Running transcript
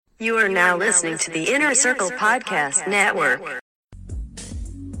You are now listening to the Inner Circle Podcast Network.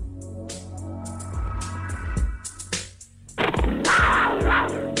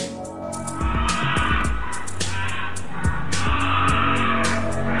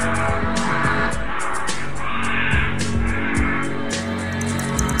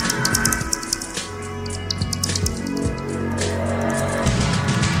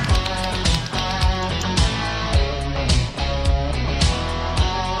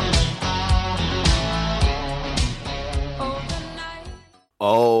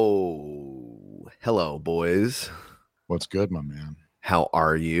 Oh, hello, boys. What's good, my man? How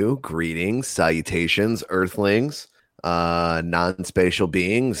are you? Greetings, salutations, earthlings, non-spatial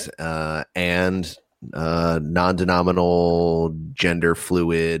beings, and non-denominational, gender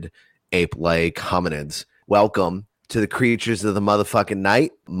fluid, ape-like hominids. Welcome to the creatures of the motherfucking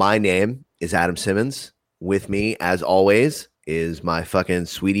night. My name is Adam Simmons. With me, as always, is my fucking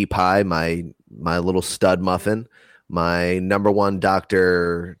sweetie pie, my little stud muffin. My number one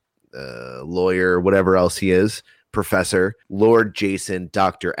doctor, lawyer, whatever else he is, professor, Lord Jason,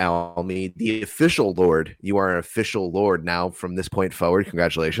 Dr. Almy, the official Lord. You are an official Lord now from this point forward.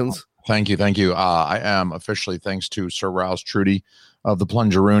 Congratulations. Thank you. I am officially, thanks to Sir Rouse Trudy of the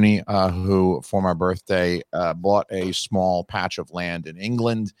Plungeroony, who for my birthday bought a small patch of land in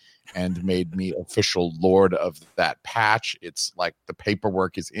England and made me official Lord of that patch. It's like the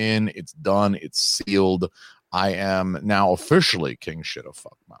paperwork is in, it's done, it's sealed. I am now officially King Shit of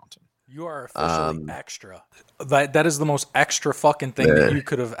Fuck Mountain. You are officially extra. That is the most extra fucking thing that you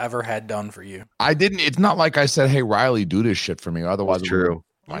could have ever had done for you. I didn't. It's not like I said, "Hey, Riley, do this shit for me." Otherwise, true.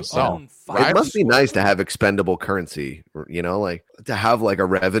 Myself. It must be nice to have expendable currency. You know, like to have like a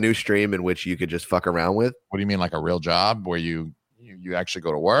revenue stream in which you could just fuck around with. What do you mean, like a real job where you actually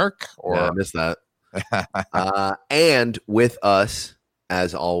go to work? Or I missed that. And with us,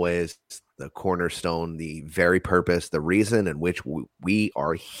 as always, the cornerstone, the very purpose, the reason in which we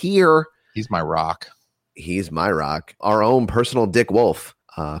are here. He's my rock. He's my rock. Our own personal Dick Wolf,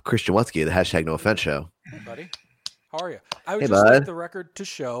 Christian Wutsky, the hashtag No Offense Show. Hey, buddy. How are you? I would Hey, just bud. like the record to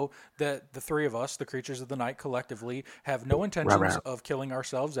show that the three of us, the creatures of the night collectively, have no intentions of killing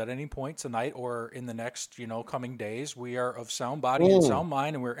ourselves at any point tonight or in the next, coming days. We are of sound body and sound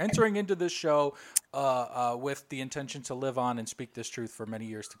mind, and we're entering into this show with the intention to live on and speak this truth for many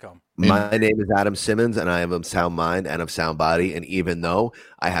years to come. My name is Adam Simmons, and I am of sound mind and of sound body. And even though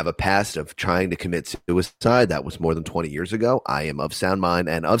I have a past of trying to commit suicide, that was more than 20 years ago, I am of sound mind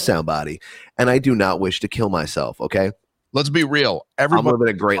and of sound body, and I do not wish to kill myself, okay? Let's be real. I'm living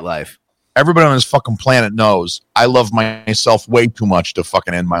a great life. Everybody on this fucking planet knows I love myself way too much to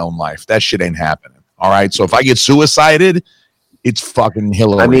fucking end my own life. That shit ain't happening. All right? So if I get suicided, it's fucking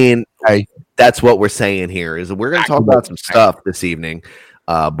Hillary. I mean, okay? That's what we're saying here is we're going to talk about some stuff this evening,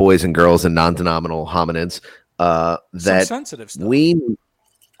 boys and girls and non-denominational hominids, that some sensitive stuff.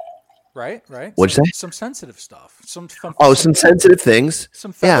 Right. What'd you say? Some sensitive stuff. Some sensitive things.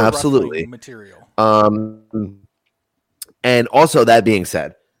 Some absolutely material. And also, that being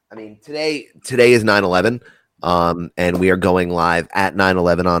said, I mean, today is 9/11, and we are going live at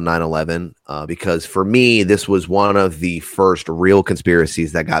 9/11 on 9/11 because for me, this was one of the first real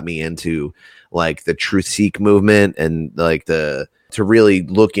conspiracies that got me into like the Truth Seek movement and like to really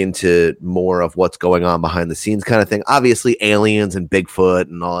look into more of what's going on behind the scenes kind of thing. Obviously, aliens and Bigfoot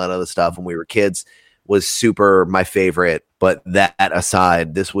and all that other stuff when we were kids was super my favorite. But that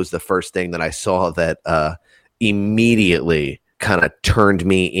aside, this was the first thing that I saw that immediately kind of turned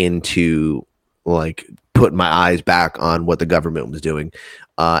me into like putting my eyes back on what the government was doing.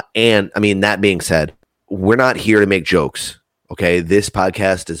 And I mean, that being said, we're not here to make jokes. Okay. This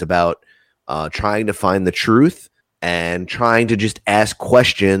podcast is about trying to find the truth and trying to just ask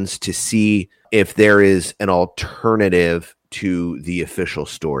questions to see if there is an alternative to the official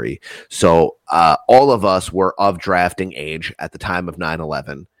story. So all of us were of drafting age at the time of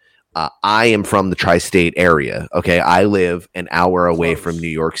 9/11. I am from the tri-state area. Okay. I live an hour away from New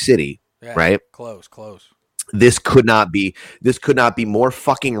York City, right? Close. This could not be more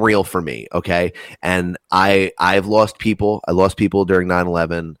fucking real for me. Okay. And I've lost people. I lost people during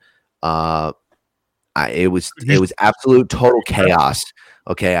 9/11. It was absolute total chaos.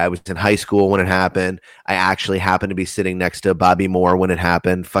 Okay. I was in high school when it happened. I actually happened to be sitting next to Bobby Moore when it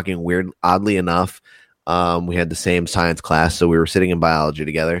happened. Fucking weird. Oddly enough, we had the same science class. So we were sitting in biology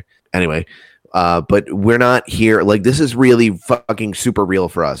together. Anyway, but we're not here. Like, this is really fucking super real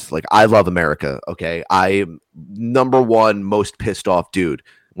for us. Like, I love America. Okay. I am number one most pissed off dude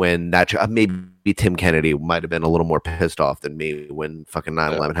when that maybe Tim Kennedy might have been a little more pissed off than me when fucking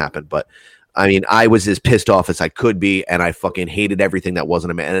 9/11 happened. But I mean, I was as pissed off as I could be, and I fucking hated everything that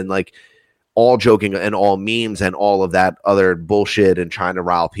wasn't a man. And like, all joking and all memes and all of that other bullshit and trying to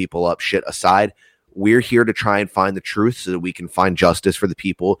rile people up shit aside, we're here to try and find the truth so that we can find justice for the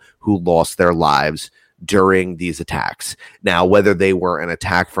people who lost their lives during these attacks. Now, whether they were an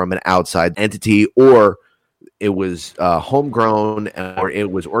attack from an outside entity or it was homegrown or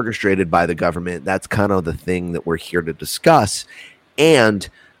it was orchestrated by the government, that's kind of the thing that we're here to discuss. And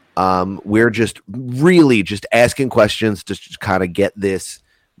we're just really just asking questions to just kind of get this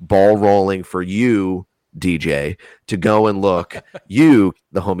ball rolling for you, DJ, to go and look, you,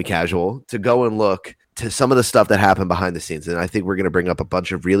 the homie casual, to go and look to some of the stuff that happened behind the scenes. And I think we're going to bring up a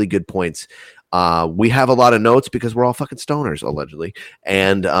bunch of really good points. We have a lot of notes because we're all fucking stoners, allegedly.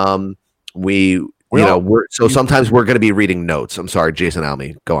 And sometimes we're going to be reading notes. I'm sorry, Jason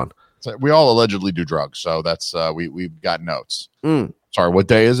Alme, go on. So we all allegedly do drugs. So that's, we've got notes. Sorry, what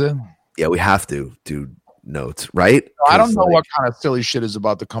day is it? Yeah, we have to do notes, right? I don't know what kind of silly shit is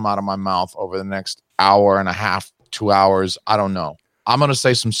about to come out of my mouth over the next hour and a half, 2 hours. I don't know. I'm going to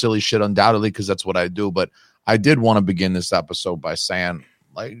say some silly shit undoubtedly because that's what I do. But I did want to begin this episode by saying,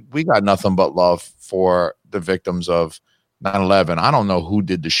 like, we got nothing but love for the victims of 9/11. I don't know who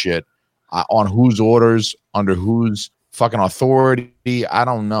did the shit, on whose orders, under whose fucking authority. I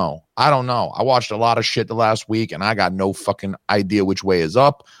don't know. I watched a lot of shit the last week and I got no fucking idea which way is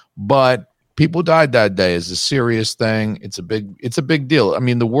up. But people died that day. It's a serious thing. It's a big deal. I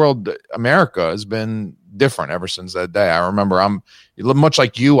mean, the world, America has been different ever since that day. I remember much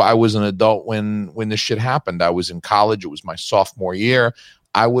like you, I was an adult when this shit happened. I was in college. It was my sophomore year.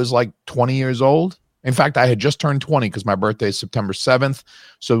 I was like 20 years old. In fact, I had just turned 20 because my birthday is September 7th.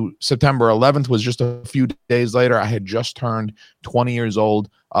 So September 11th was just a few days later. I had just turned 20 years old.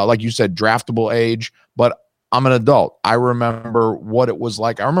 Like you said, draftable age, but I'm an adult. I remember what it was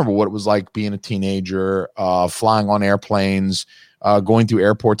like. I remember what it was like being a teenager, flying on airplanes, going through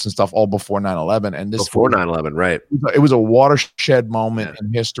airports and stuff all before 9/11. And this before 9/11, right? It was a watershed moment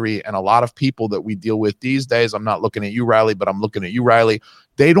in history. And a lot of people that we deal with these days, I'm not looking at you, Riley, but I'm looking at you, Riley.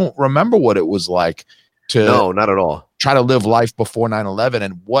 They don't remember what it was like to no, not at all. Try to live life before 9/11.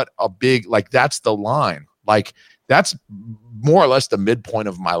 And what a big, like, that's the line. Like, that's more or less the midpoint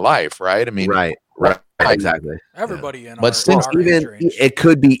of my life, right? I mean, right. Exactly. Everybody in but since even it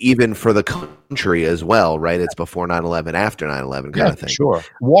could be even for the country as well, right? It's before 9/11, after 9/11 kind of thing. Sure.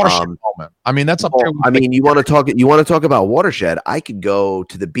 Watershed moment. I mean, that's up there. I mean, you want to talk about watershed? I could go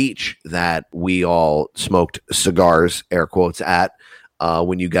to the beach that we all smoked cigars, air quotes, at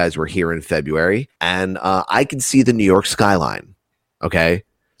when you guys were here in February, and I can see the New York skyline. Okay.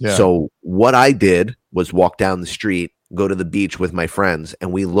 Yeah. So what I did was walk down the street, go to the beach with my friends,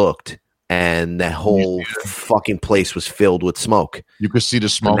 and we looked. And the whole fucking place was filled with smoke. You could see the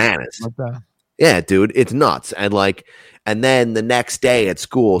smoke. Bananas. Like that. Yeah, dude, it's nuts. And then the next day at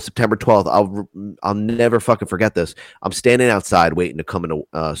school, September 12th, I'll never fucking forget this. I'm standing outside waiting to come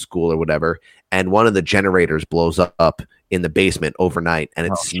into school or whatever, and one of the generators blows up in the basement overnight, and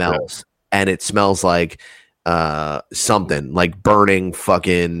it smells. Shit. And it smells like something, like burning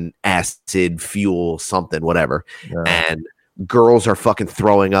fucking acid, fuel, something, whatever. Yeah. And girls are fucking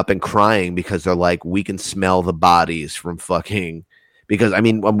throwing up and crying because they're like, we can smell the bodies from fucking, because I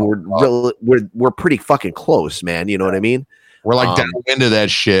mean, we're pretty fucking close, man. You know what I mean? We're like down into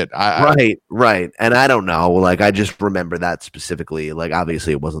that shit. Right. And I don't know, like, I just remember that specifically. Like,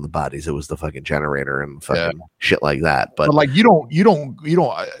 obviously it wasn't the bodies, it was the fucking generator and fucking shit like that. But like, you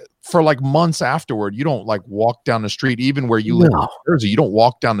don't for like months afterward, you don't like walk down the street, even where you live in Jersey, you don't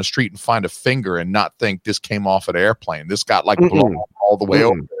walk down the street and find a finger and not think this came off an airplane. This got like blown all the way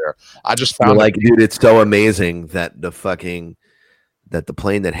over there. I just found like, dude, it's so amazing that the plane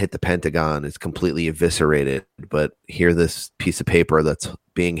that hit the Pentagon is completely eviscerated, but here this piece of paper that's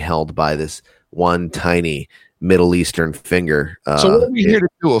being held by this one tiny Middle Eastern finger. So what are we here to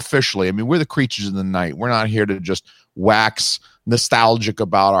do officially? I mean, we're the creatures in the night. We're not here to just wax nostalgic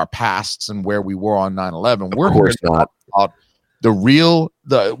about our pasts and where we were on 9/11. We're here to talk about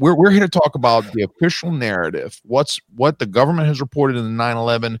we're here to talk about the official narrative. What the government has reported in the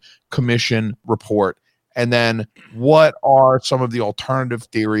 9/11 Commission report, and then what are some of the alternative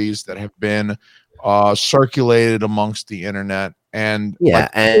theories that have been circulated amongst the internet. And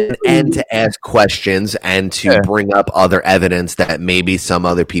and to ask questions and to bring up other evidence that maybe some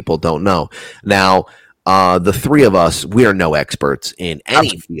other people don't know. Now, the three of us, we are no experts in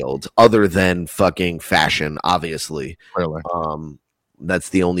any field other than fucking fashion, obviously. Really? That's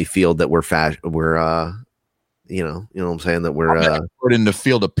the only field that we're you know what I'm saying, that we're in the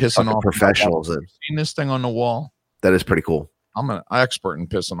field of pissing off professionals. Seen this thing on the wall? That is pretty cool. I'm an expert in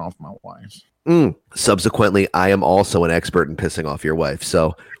pissing off my wife. Subsequently, I am also an expert in pissing off your wife.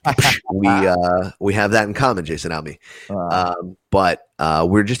 So we have that in common, Jason Almy. But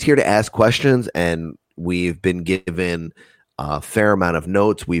we're just here to ask questions, and we've been given a fair amount of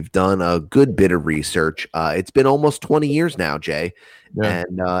notes. We've done a good bit of research. It's been almost 20 years now, Jay. Yeah.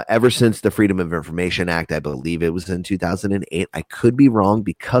 And ever since the Freedom of Information Act, I believe it was in 2008. I could be wrong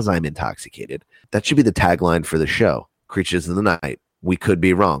because I'm intoxicated. That should be the tagline for the show. Creatures of the Night. We could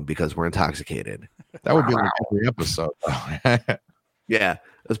be wrong because we're intoxicated. That would be like every episode. Yeah,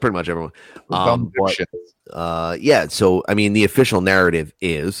 that's pretty much everyone. Yeah, so I mean, the official narrative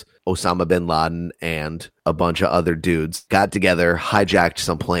is Osama bin Laden and a bunch of other dudes got together, hijacked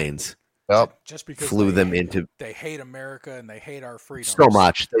some planes. Yep. Just because flew them into. They hate America and they hate our freedom so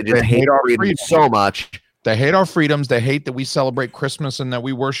much. They just hate our freedom so much. They hate our freedoms. They hate that we celebrate Christmas and that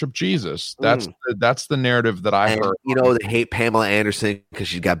we worship Jesus. That's the narrative that I heard. You know, they hate Pamela Anderson because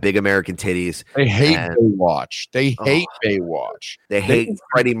she's got big American titties. They hate Baywatch. They hate Baywatch. They hate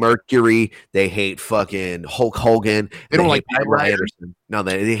Freddie Mercury. They hate fucking Hulk Hogan. They don't like Pamela Anderson. No,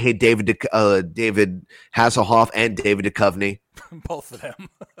 they hate David Hasselhoff and David Duchovny. Both of them.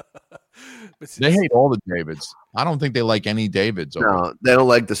 They hate all the Davids. I don't think they like any Davids. No, they don't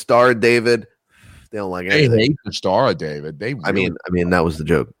like the star David. They don't like anything. They hate the star of David. I mean, that was the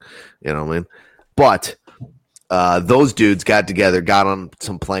joke. You know what I mean? But those dudes got together, got on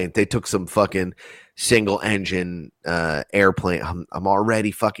some plane. They took some fucking single engine airplane. I'm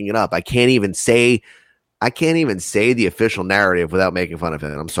already fucking it up. I can't even say the official narrative without making fun of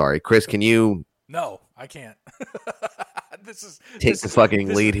it. I'm sorry, Chris. Can you? No, I can't. Take the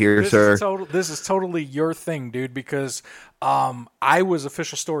fucking lead here, sir. This is totally your thing, dude, because I was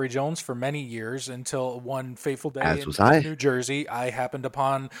Official Story Jones for many years until one fateful day in New Jersey, I happened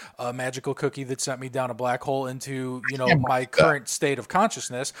upon a magical cookie that sent me down a black hole into, my current state of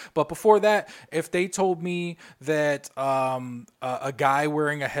consciousness. But before that, if they told me that a guy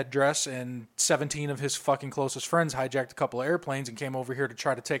wearing a headdress and 17 of his fucking closest friends hijacked a couple of airplanes and came over here to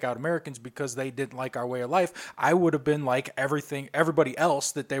try to take out Americans because they didn't like our way of life, I would have been like everybody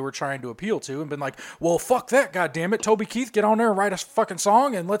else that they were trying to appeal to and been like, well, fuck that, goddammit, Toby Keith, get on there and write a fucking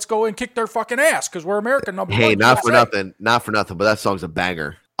song and let's go and kick their fucking ass because we're American. Hey, not for nothing, but that song's a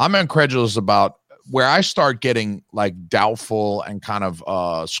banger. I'm incredulous about where I start getting like doubtful and kind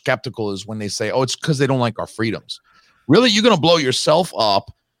of skeptical is when they say, oh, it's because they don't like our freedoms. Really? You're going to blow yourself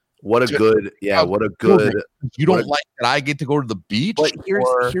up? You don't like that I get to go to the beach?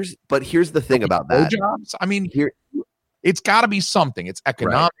 But here's the thing about that. Jobs? I mean, it's got to be something. It's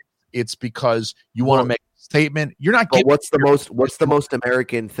economic. Right. It's because you want to make a statement. You're not getting. What's the most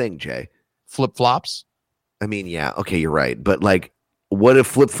American thing, Jay? Flip flops. I mean, yeah, okay, you're right. But like, what do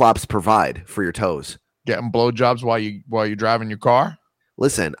flip flops provide for your toes? Getting blowjobs while you're driving your car.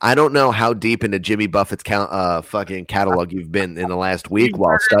 Listen, I don't know how deep into Jimmy Buffett's fucking catalog you've been in the last week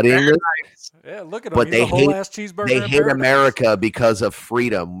while studying this. Yeah, look at him. But they hate America because of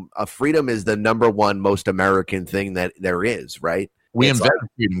freedom. Freedom is the number one most American thing that there is, right? We invented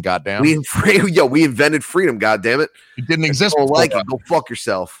freedom, goddamn. We invented freedom, goddamn it. It didn't exist. Don't like it. Go fuck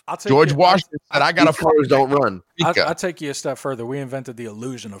yourself. George Washington said, "I got a colors don't run." I'll take you a step further. We invented the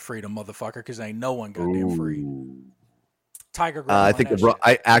illusion of freedom, motherfucker, because ain't no one goddamn free. Tiger Girl. I think I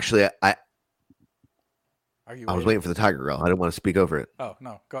was waiting for the Tiger Girl. I didn't want to speak over it. Oh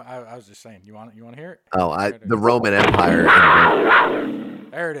no, go. I was just saying. You want to hear it? Oh, the Roman Empire.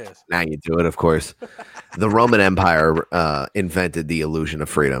 There it is. Now you do it, of course. The Roman Empire invented the illusion of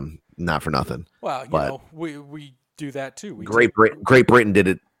freedom, not for nothing. Well, we do that too. Great Britain did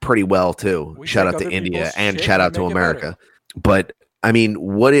it pretty well too. Shout out to India and shout out to America. But I mean,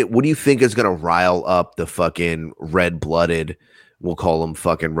 what do you think is going to rile up the fucking red-blooded, we'll call them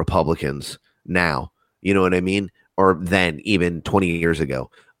fucking Republicans now? You know what I mean? Or then, even 20 years ago.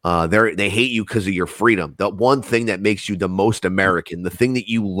 They hate you because of your freedom. The one thing that makes you the most American, the thing that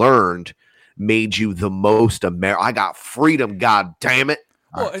you learned made you the most American. I got freedom, god damn it.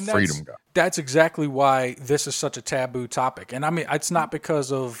 Well, and that's exactly why this is such a taboo topic. And I mean, it's not because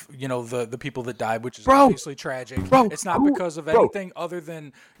of, the people that died, which is obviously tragic. It's not because of anything other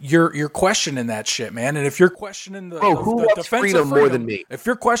than you're questioning that shit, man. And if you're questioning the defense of freedom more than me, if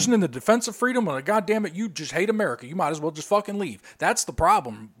you're questioning the defense of freedom, well, goddamn it, you just hate America. You might as well just fucking leave. That's the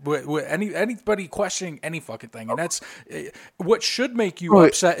problem with anybody questioning any fucking thing. And that's what should make you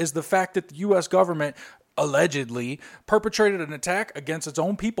upset is the fact that the U.S. government allegedly perpetrated an attack against its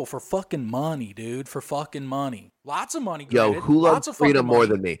own people for fucking money, dude. For fucking money. Lots of money. Who loves freedom more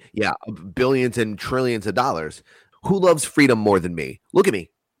than me? Yeah, billions and trillions of dollars. Who loves freedom more than me? Look at me.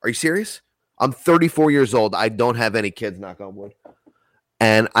 Are you serious? I'm 34 years old. I don't have any kids, knock on wood.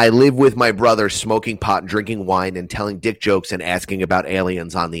 And I live with my brother smoking pot and drinking wine and telling dick jokes and asking about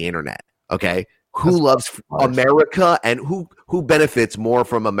aliens on the internet. Okay? Who loves America and who benefits more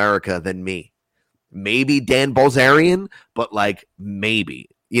from America than me? Maybe Dan Bilzerian, but like maybe.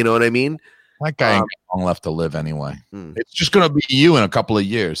 You know what I mean? That guy ain't got long left to live anyway. It's just going to be you in a couple of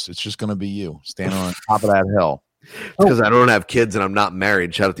years. It's just going to be you standing on top of that hill. Because I don't have kids and I'm not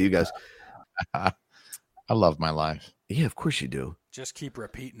married. Shout out to you guys. I love my life. Yeah, of course you do. Just keep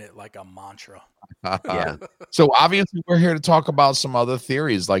repeating it like a mantra. Yeah. So obviously we're here to talk about some other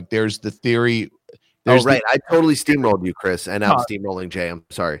theories. Like there's the theory. There's right. I totally steamrolled you, Chris, and I'm steamrolling Jay. I'm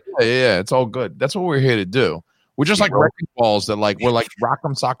sorry. Yeah, it's all good. That's what we're here to do. We're just like wrecking balls that like we're like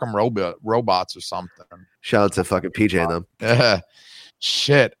Rock'em Sock'em robots or something. Shout out to fucking PJ and them.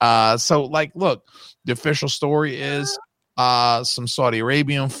 Shit. So like, look, the official story is some Saudi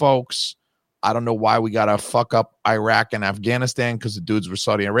Arabian folks. I don't know why we gotta fuck up Iraq and Afghanistan because the dudes were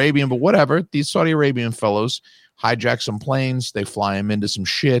Saudi Arabian, but whatever. These Saudi Arabian fellows hijack some planes, they fly them into some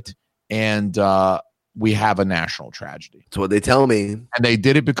shit, and we have a national tragedy. That's what they tell me. And they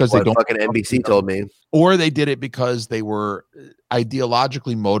did it because they don't. Fucking NBC told me. Or they did it because they were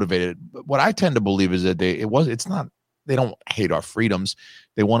ideologically motivated. But what I tend to believe is that they don't hate our freedoms.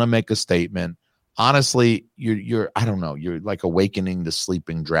 They want to make a statement. Honestly, you're I don't know, you're like awakening the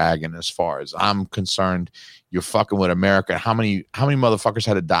sleeping dragon as far as I'm concerned. You're fucking with America. How many motherfuckers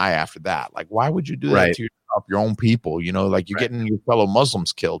had to die after that? Like, why would you do that to yourself, your own people? You know, like you're getting your fellow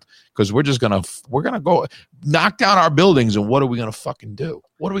Muslims killed because we're gonna go knock down our buildings, and what are we gonna fucking do?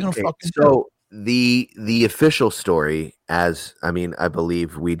 What are we gonna fucking do? So the official story, as I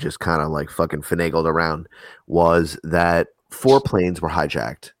believe we just kind of like fucking finagled around, was that 4 planes were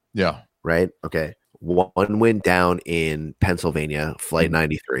hijacked. Yeah. Right. Okay. One went down in Pennsylvania, Flight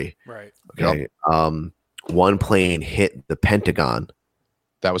 93. Right. Okay. Yep. One plane hit the Pentagon.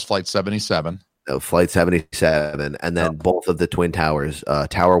 That was Flight 77. Flight 77, and then both of the Twin Towers,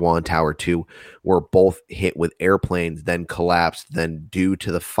 Tower 1, Tower 2, were both hit with airplanes, then collapsed. Then, due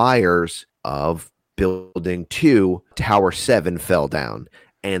to the fires of Building 2, Tower 7 fell down,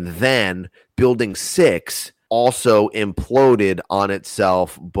 and then Building 6 also imploded on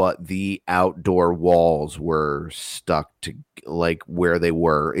itself, but the outdoor walls were stuck to like where they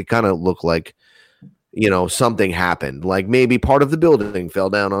were. It kind of looked like, something happened, like maybe part of the building fell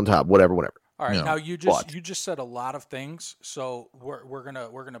down on top, whatever. All right, now you just said a lot of things, so we're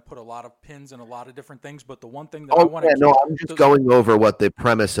gonna put a lot of pins in a lot of different things. But the one thing that I want to I'm just going over what the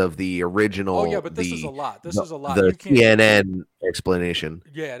premise of the original. Oh yeah, but this is a lot. This is a lot. The CNN explanation.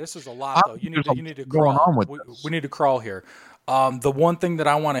 Yeah, this is a lot though. You need to crawl. We need to crawl here. The one thing that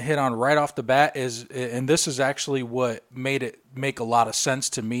I want to hit on right off the bat is, and this is actually what made it make a lot of sense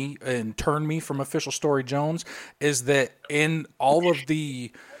to me and turn me from Official Story Jones, is that in all of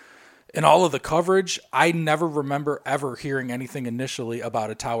the coverage, I never remember ever hearing anything initially about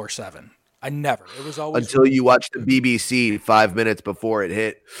a Tower 7. I never. It was always until you watched the BBC 5 minutes before it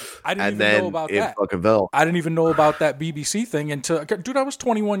hit. I didn't even know about that. Fucking fell. I didn't even know about that BBC thing until, dude, I was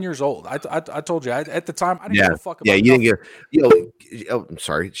 21 years old. I told you at the time I didn't give a fuck about. Yeah, you didn't get. I'm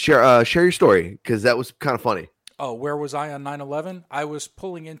sorry. Share your story because that was kind of funny. Oh, where was I on 9/11? I was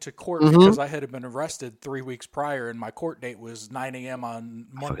pulling into court because I had been arrested 3 weeks prior, and my court date was 9 a.m. on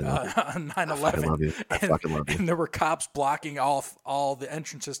 9/11. I fucking love you. And there were cops blocking off all the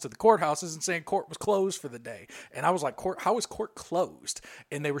entrances to the courthouses and saying court was closed for the day. And I was like, how is court closed?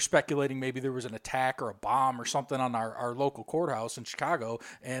 And they were speculating maybe there was an attack or a bomb or something on our local courthouse in Chicago.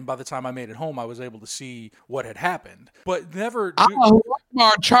 And by the time I made it home, I was able to see what had happened. But never.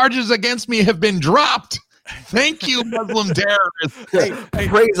 Our charges against me have been dropped. Thank you, Muslim terrorists. Hey,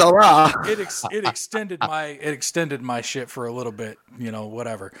 praise Allah. It extended my shit for a little bit,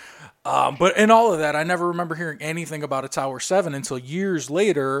 whatever. But in all of that, I never remember hearing anything about a Tower 7 until years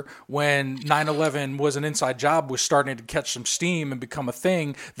later when 9/11 was an inside job, was starting to catch some steam and become a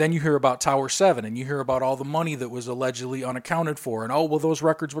thing. Then you hear about Tower 7 and you hear about all the money that was allegedly unaccounted for. And those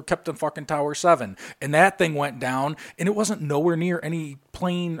records were kept in fucking Tower 7. And that thing went down and it wasn't nowhere near any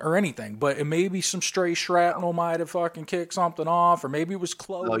plane or anything, but it may be some stray shrapnel might have fucking kicked something off, or maybe it was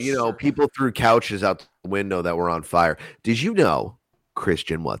close. Well, people threw couches out the window that were on fire. Did you know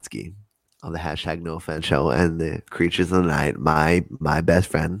Christian Wutzke on the #NoOffense show and the Creatures of the Night, my best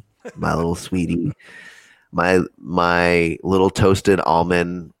friend, my little sweetie, my little toasted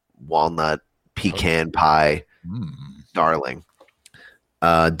almond walnut pecan pie darling.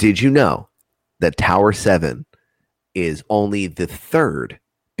 Did you know that Tower 7 is only the 3rd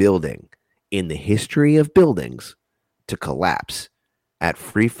building in the history of buildings to collapse at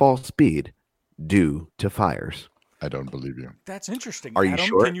free fall speed due to fires. I don't believe you. That's interesting. Are you Adam,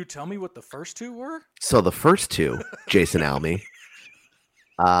 sure? Can you tell me what the first two were? So the first two, Jason Alme,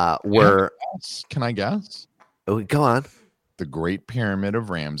 were. Can I guess? Oh, go on. The Great Pyramid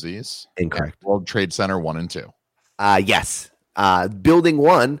of Ramses. Incorrect. And World Trade Center 1 and 2. Yes. Building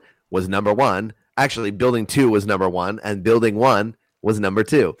 1 was number 1. Actually, Building 2 was number 1, and Building 1 was number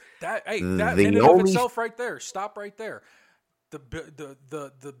 2. That The in and of only- itself, right there. Stop right there.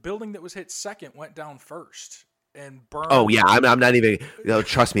 The building that was hit second went down first and burned. Oh yeah, I'm not even.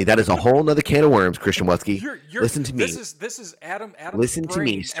 Trust me, that is a whole nother can of worms, Christian Wutsky. Listen to me. This is Adam. Listen to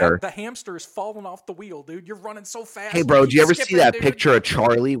me, brain. sir. The hamster is falling off the wheel, dude. You're running so fast. Hey, bro, do you ever see skipping, that dude. picture of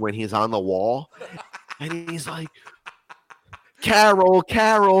Charlie when he's on the wall and he's like, Carol,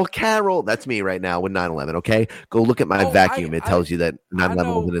 Carol, Carol. That's me right now with 9/11. Okay, go look at my vacuum. It tells you that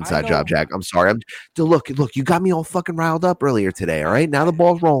 9/11 was an inside job, Jack. I'm sorry. Look. You got me all fucking riled up earlier today. All right, now the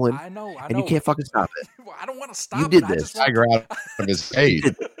ball's rolling. I know. And you can't fucking stop it. I don't want to stop. You did it. this. Tiger out of his face.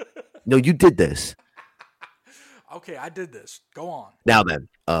 No, you did this. Okay, I did this. Go on. Now then,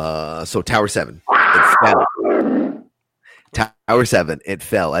 so Tower 7, it fell. Tower 7, it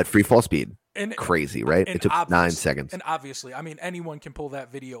fell at free fall speed. And Crazy, right? and It took 9 seconds. And obviously, I mean, anyone can pull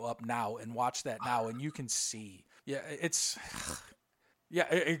that video up now and watch that now, and you can see. Yeah, it's.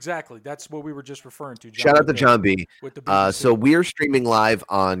 Yeah, exactly. That's what we were just referring to. Shout out to John B. With the BBC. So we're streaming live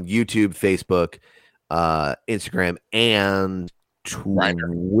on YouTube, Facebook, Instagram, and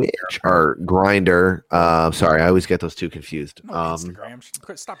Twitch or Grinder. Sorry, I always get those two confused. No,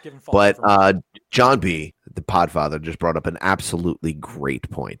 Instagram. Stop giving false But information. John B., the Podfather, just brought up an absolutely great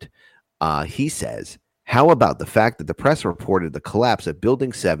point. He says, how about the fact that the press reported the collapse of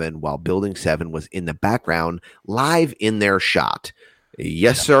Building 7 while Building 7 was in the background live in their shot?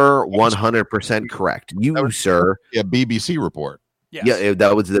 Yes, sir. 100% correct. Sir. Yeah, BBC report. Yes. Yeah,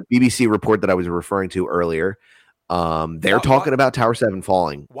 that was the BBC report that I was referring to earlier. They're talking about Tower 7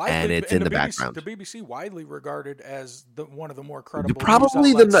 falling, and it's in the background. The BBC widely regarded as one of the more credible.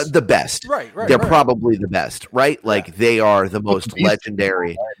 Probably news outlets. the best. Right. They're probably the best, right? Like they are the most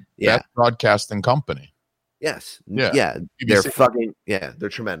legendary. Yeah, Best broadcasting company. Yes. Yeah. They're fucking. Yeah, they're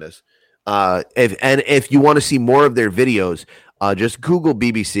tremendous. If you want to see more of their videos, just Google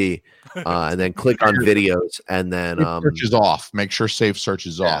BBC and then click on videos, and then search is off. Make sure safe search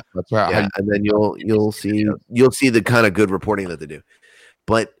is off. That's how and then you'll see the kind of good reporting that they do.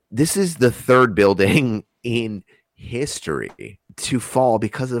 But this is the third building in history to fall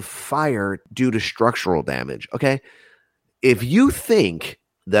because of fire due to structural damage. Okay, if you think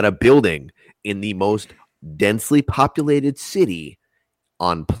that a building in the most densely populated city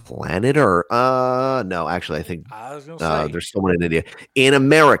on planet Earth, no, actually, I think I was gonna say, there's someone in India, in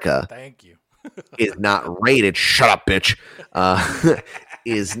America, thank you, is not rated. Shut up, bitch.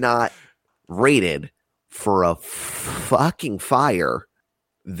 Is not rated for a fucking fire,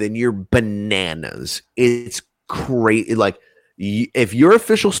 then you're bananas. It's crazy. Like, if you're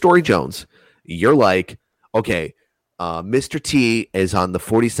Official Story Jones, you're like, okay, Mr. T is on the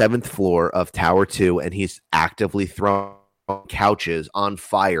 47th floor of Tower 2, and he's actively throwing couches on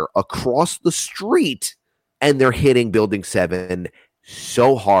fire across the street, and they're hitting Building 7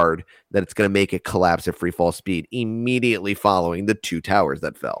 so hard that it's going to make it collapse at free fall speed immediately following the 2 towers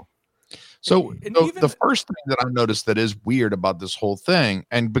that fell. So the first thing that I noticed that is weird about this whole thing,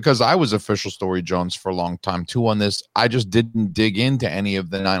 and because I was Official Story Jones for a long time too on this, I just didn't dig into any of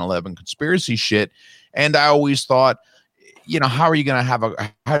the 9/11 conspiracy shit, and I always thought, how are you going to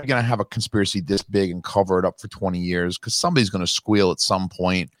have a conspiracy this big and cover it up for 20 years? Because somebody's going to squeal at some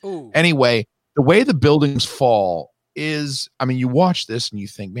point. Ooh. Anyway, the way the buildings fall is, I mean, you watch this and you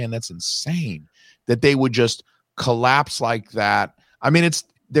think, man, that's insane that they would just collapse like that. I mean,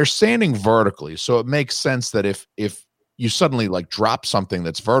 they're standing vertically, so it makes sense that if you suddenly like drop something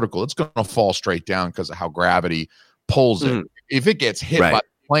that's vertical, it's going to fall straight down because of how gravity pulls it. If it gets hit by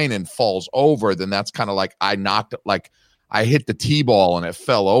the plane and falls over, then that's kind of like I hit the T-ball and it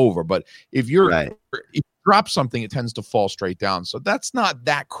fell over. But if if you drop something, it tends to fall straight down. So that's not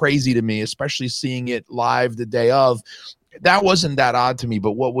that crazy to me, especially seeing it live the day of. That wasn't that odd to me.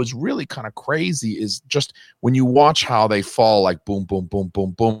 But what was really kind of crazy is just when you watch how they fall, like boom, boom, boom,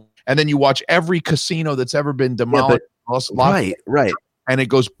 boom, boom. And then you watch every casino that's ever been demolished. Right. And it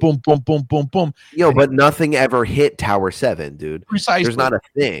goes boom, boom, boom, boom, boom. But nothing ever hit Tower 7, dude. Precisely. There's not a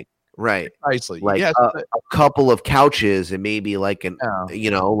thing. Right. Precisely. Like yes. a couple of couches and maybe like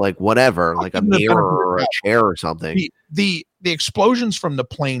like whatever, like a mirror or a chair or something. The explosions from the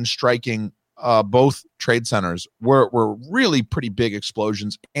plane striking both trade centers were really pretty big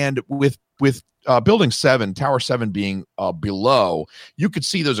explosions. And with Building 7, Tower 7 being below, you could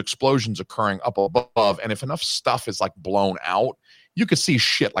see those explosions occurring up above. And if enough stuff is like blown out, you could see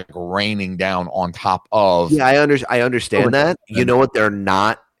shit like raining down on top of. Yeah, I understand that. You know what? They're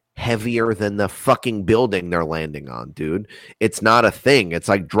not heavier than the fucking building they're landing on, dude. It's not a thing. It's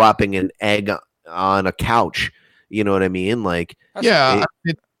like dropping an egg on a couch. You know what I mean? Like, yeah.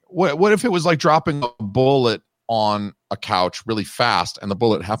 What if it was like dropping a bullet on a couch really fast and the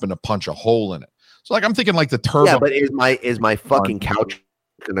bullet happened to punch a hole in it? So like I'm thinking like the turbo. Yeah, but is my fucking couch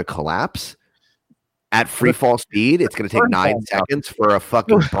gonna collapse at free fall speed? It's gonna take 9 seconds for a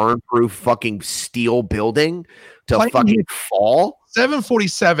fucking burn-proof fucking steel building to fucking fall.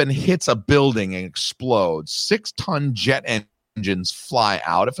 747 hits a building and explodes. 6-ton jet engines fly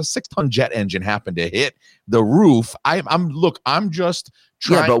out. If a 6-ton jet engine happened to hit the roof, I'm just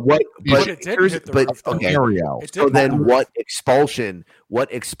trying. Yeah, but what? But it didn't hit the roof, though. Okay. So then, what expulsion?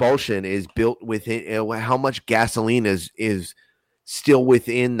 What expulsion is built within? How much gasoline is still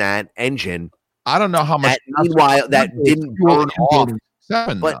within that engine? I don't know how much. Meanwhile, that didn't burn off.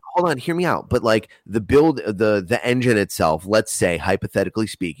 But hold on, hear me out. But like the engine itself, let's say hypothetically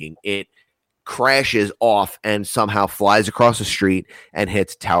speaking, it crashes off and somehow flies across the street and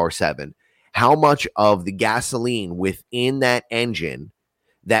hits Tower 7. How much of the gasoline within that engine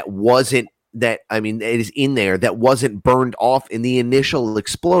it is in there that wasn't burned off in the initial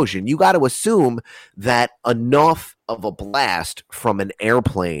explosion? You got to assume that enough of a blast from an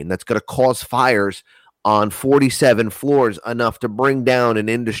airplane that's going to cause fires on 47 floors, enough to bring down an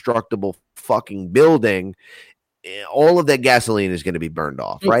indestructible fucking building, all of that gasoline is going to be burned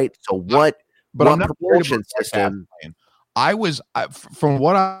off, right? So what propulsion system? From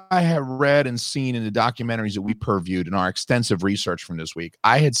what I have read and seen in the documentaries that we previewed in our extensive research from this week,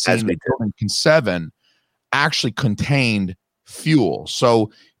 I had seen that Building 7 actually contained fuel.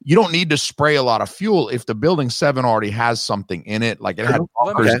 So you don't need to spray a lot of fuel if the Building 7 already has something in it, like it had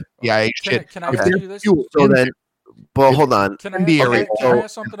bunkers, shit. Can I ask you this? So then, well, hold on. Can I ask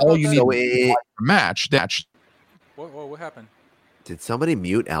something about that? Match. What happened? Did somebody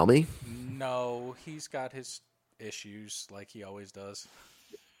mute Almy? No, he's got his issues like he always does.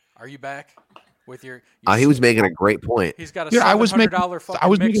 Are you back with your he was making a great point. He's got a $700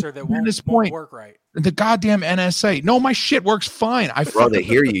 fucking mixer that won't work right. The goddamn NSA. No, my shit works fine. They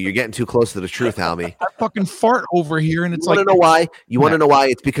hear you. You're getting too close to the truth, Almy. I fucking fart over here, and it's you want to know why? You want to know why?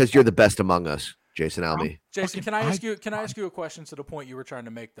 It's because you're the best among us, Jason Almy. Jason, can I ask you a question to the point you were trying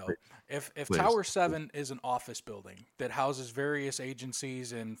to make, though? If Tower 7 is an office building that houses various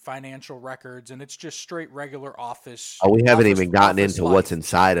agencies and financial records, and it's just straight regular office. Oh, we haven't even gotten into what's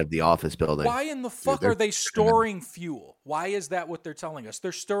inside of the office building. Why in the fuck are they storing fuel? Why is that what they're telling us?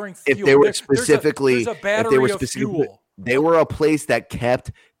 They're storing fuel. If they were specifically, there's a battery of fuel. They were a place that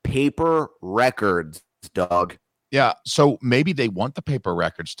kept paper records, dog. Yeah, so maybe they want the paper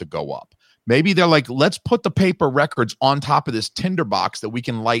records to go up. Maybe they're like, let's put the paper records on top of this tinderbox that we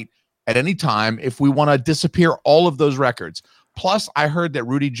can light at any time if we want to disappear all of those records. Plus, I heard that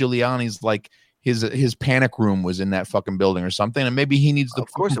Rudy Giuliani's like his panic room was in that fucking building or something, and maybe he needs the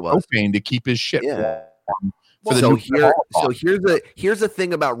propane to keep his shit warm. Here's the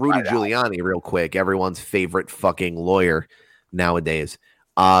thing about Rudy Giuliani, real quick. Everyone's favorite fucking lawyer nowadays.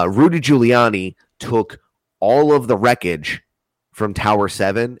 Rudy Giuliani took all of the wreckage from Tower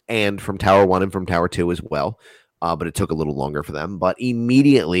 7 and from Tower 1 and from Tower 2 as well. But it took a little longer for them. But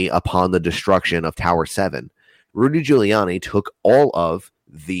immediately upon the destruction of Tower 7, Rudy Giuliani took all of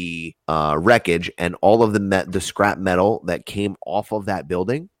the wreckage and all of the scrap metal that came off of that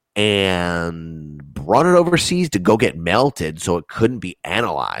building and brought it overseas to go get melted so it couldn't be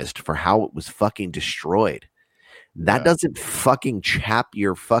analyzed for how it was fucking destroyed. That doesn't fucking chap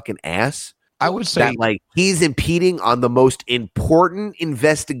your fucking ass. I would say that, like, he's impeding on the most important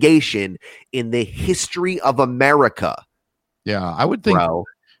investigation in the history of America. Yeah, I would think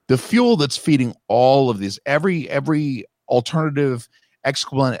the fuel that's feeding all of this, every alternative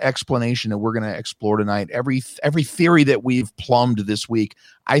explanation that we're going to explore tonight, every theory that we've plumbed this week,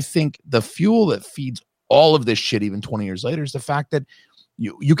 I think the fuel that feeds all of this shit, even 20 years later, is the fact that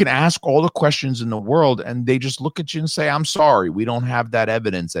you can ask all the questions in the world and they just look at you and say, I'm sorry, we don't have that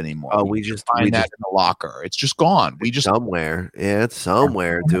evidence anymore. Oh, we just find that in the locker. It's just gone. Somewhere. Yeah, it's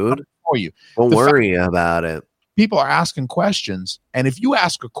somewhere, dude. For you. Don't worry about it. People are asking questions. And if you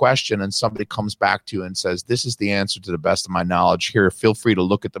ask a question and somebody comes back to you and says, this is the answer to the best of my knowledge, here, feel free to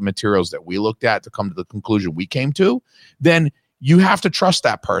look at the materials that we looked at to come to the conclusion we came to, then you have to trust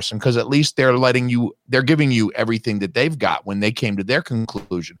that person because at least they're giving you everything that they've got when they came to their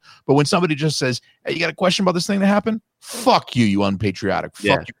conclusion. But when somebody just says, hey, you got a question about this thing that happened? Fuck you, you unpatriotic.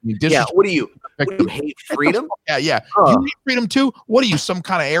 Fuck you. What do you hate freedom? Yeah. You hate freedom too? What are you, some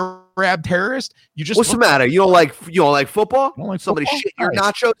kind of Arab terrorist? What's the matter? You don't like football? Don't like Somebody football? shit your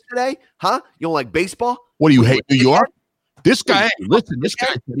nachos today? Huh? You don't like baseball? What do you hate, New York? This guy, listen, this guy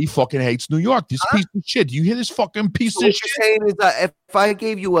said he fucking hates New York. This piece of shit. Do you hear this fucking piece of shit? What you're saying is if I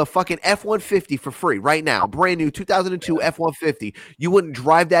gave you a fucking F-150 for free right now, brand new 2002 F-150, you wouldn't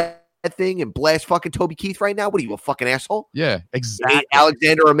drive that thing and blast fucking Toby Keith right now? What are you, a fucking asshole? Yeah, exactly.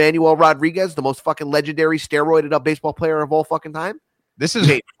 Alexander Emmanuel Rodriguez, the most fucking legendary steroided up baseball player of all fucking time? This is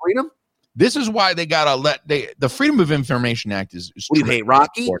freedom? This is why they gotta the Freedom of Information Act is what do you hate,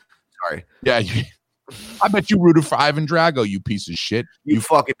 Rocky? Sorry. Yeah, I bet you rooted for Ivan Drago, you piece of shit. You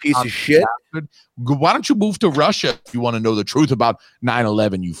fucking piece of shit. Bastard. Why don't you move to Russia if you want to know the truth about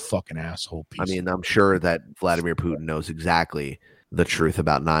 9/11, you fucking asshole piece? I mean, I'm sure that Vladimir Putin knows exactly the truth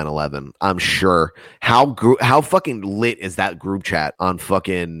about 9/11. I'm sure. How fucking lit is that group chat on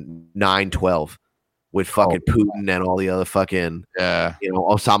fucking 9/12 with fucking Putin and all the other fucking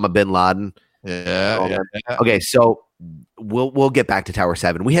Osama bin Laden? Yeah. Okay, so we'll get back to Tower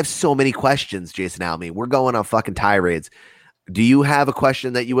 7. We have so many questions, Jason Alme. We're going on fucking tirades. Do you have a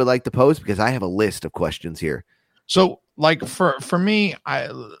question that you would like to pose? Because I have a list of questions here. So, like for me, I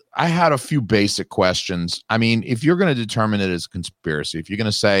had a few basic questions. I mean, if you're going to determine it as a conspiracy, if you're going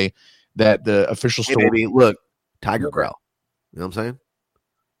to say that the official story, baby, look, Tiger Growl. You know what I'm saying?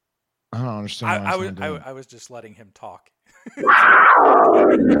 I don't understand. I was just letting him talk. There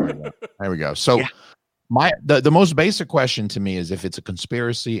we go. So. Yeah. The most basic question to me is if it's a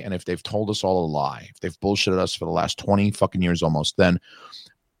conspiracy and if they've told us all a lie, if they've bullshitted us for the last 20 fucking years almost, then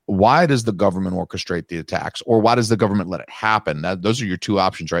why does the government orchestrate the attacks, or why does the government let it happen? Those are your two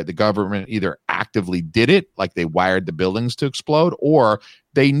options, right? The government either actively did it, like they wired the buildings to explode, or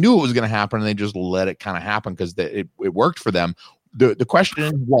they knew it was going to happen and they just let it kind of happen because it worked for them. The question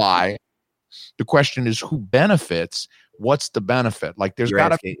is why. The question is who benefits. What's the benefit? Like, there's got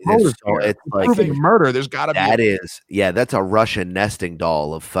to be it's like murder. There's got to be. That's a Russian nesting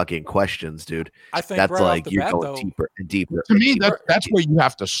doll of fucking questions, dude. I think that's right like off the you're bat, going deeper and deeper. To me, that's where you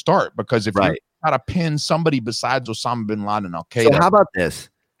have to start, because if you got to pin somebody besides Osama bin Laden and Al Qaeda. So how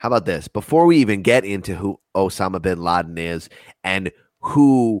about this? Before we even get into who Osama bin Laden is and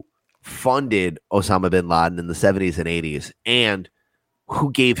who funded Osama bin Laden in the 70s and 80s and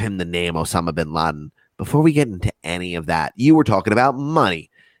who gave him the name Osama bin Laden, before we get into any of that, you were talking about money,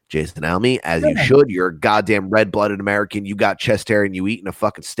 Jason Alme, as you should. You're a goddamn red-blooded American. You got chest hair and you eating a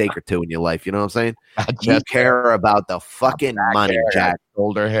fucking steak or two in your life. You know what I'm saying? You care about the fucking money, hair, Jack.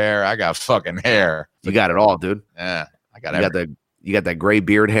 Shoulder hair. I got fucking hair. You got it all, dude. Yeah, I got you got that gray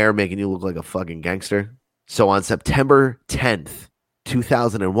beard hair making you look like a fucking gangster. So on September 10th,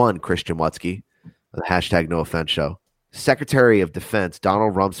 2001, Christian Watsky, the hashtag No Offense Show, Secretary of Defense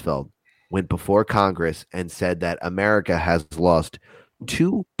Donald Rumsfeld went before Congress and said that America has lost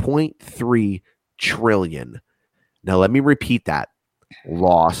 $2.3 trillion. Now, let me repeat that.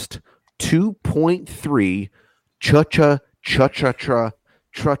 Lost $2.3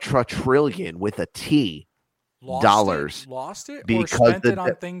 trillion with a T dollars. Lost it or spent it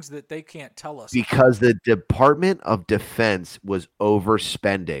on things that they can't tell us. Because the Department of Defense was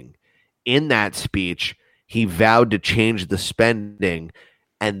overspending. In that speech, he vowed to change the spending.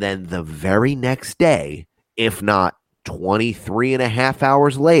 And then the very next day, if not 23 and a half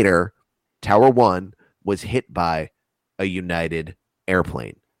hours later, Tower 1 was hit by a United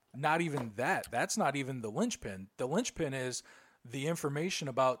airplane. Not even that. That's not even the linchpin. The linchpin is the information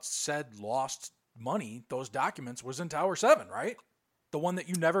about said lost money, those documents, was in Tower 7, right? The one that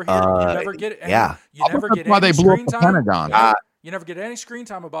you never hear. You never get any, You never get any screen time. Pentagon. You never get any screen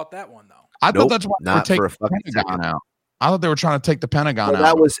time about that one, though. I thought that's why they were taking the Pentagon out. I thought they were trying to take the Pentagon out.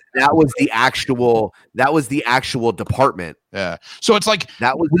 That was the actual department. Yeah. So it's like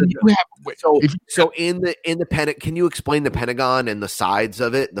that was so in the Pentagon. Can you explain the Pentagon and the sides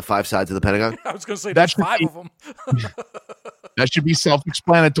of it? The 5 sides of the Pentagon. I was going to say there's 5 of them. That should be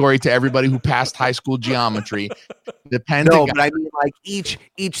self-explanatory to everybody who passed high school geometry. The Pentagon. No, but I mean, like each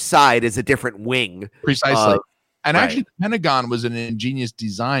side is a different wing. Precisely. And actually, the Pentagon was an ingenious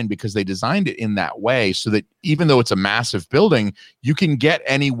design because they designed it in that way so that even though it's a massive building, you can get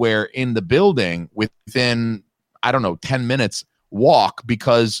anywhere in the building within, 10 minutes walk,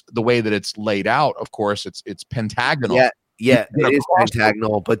 because the way that it's laid out, of course, it's pentagonal. Yeah, it is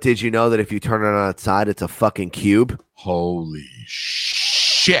pentagonal. But did you know that if you turn it on its side, it's a fucking cube? Holy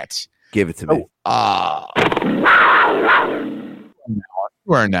shit. Give it to me.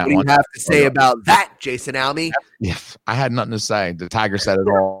 earned that What do one. you have to say about that, Jason Alme? Yes, I had nothing to say. The Tiger said it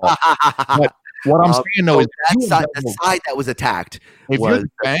all. But what I'm saying though is the side that was attacked was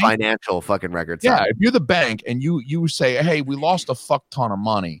the financial fucking record side. Yeah, if you're the bank and you say, hey, we lost a fuck ton of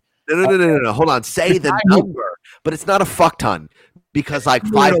money. No. Hold on. Say the number, but it's not a fuck ton because like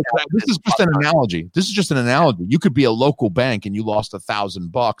five. This is just an analogy. This is just an analogy. You could be a local bank and you lost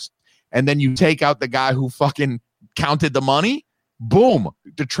 $1,000, and then you take out the guy who fucking counted the money. Boom,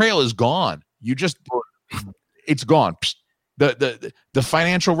 the trail is gone. It's gone. The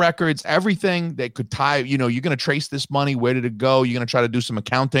financial records, everything that could tie. You're going to trace this money. Where did it go? You're going to try to do some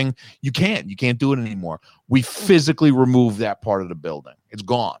accounting. You can't do it anymore. We physically removed that part of the building. It's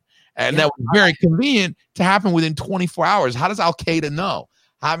gone. And that was very convenient to happen within 24 hours. How does Al Qaeda know?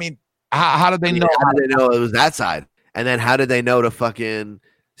 I mean, how did they know? How did they know it was that side? And then how did they know to fucking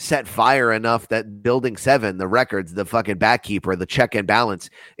set fire enough that building 7, the records, the fucking backkeeper, the check and balance?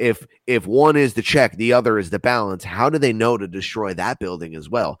 If one is the check, the other is the balance. How do they know to destroy that building as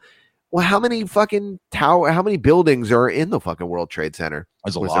well? Well, how many buildings are in the fucking World Trade Center?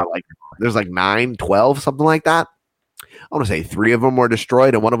 There's a lot. There's like 9, 12, something like that. I want to say 3 of them were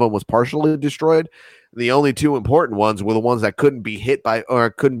destroyed and one of them was partially destroyed. The only 2 important ones were the ones that couldn't be hit by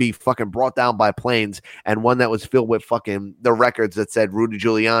or couldn't be fucking brought down by planes, and one that was filled with fucking the records that said Rudy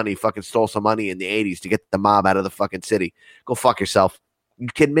Giuliani fucking stole some money in the 80s to get the mob out of the fucking city. Go fuck yourself. You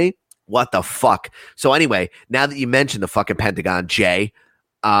kidding me? What the fuck? So anyway, now that you mentioned the fucking Pentagon, Jay,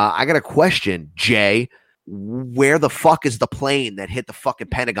 I got a question, Jay. Where the fuck is the plane that hit the fucking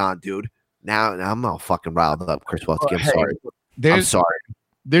Pentagon, dude? Now I'm all fucking riled up, Chris Weltsky. I'm sorry.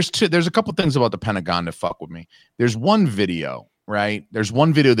 There's a couple things about the Pentagon that fuck with me. There's one video, right? There's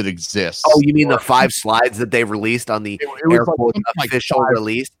one video that exists. Oh, you mean the 5 slides that they released on the Air Force official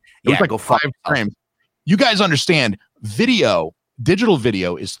release? Yeah, go 5 frames. You guys understand, digital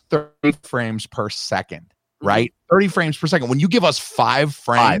video is 30 frames per second, right? 30 frames per second. When you give us 5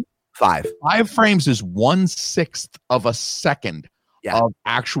 frames, 5 frames is 1/6 of a second. Of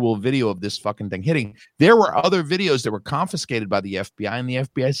actual video of this fucking thing hitting. There were other videos that were confiscated by the FBI, and the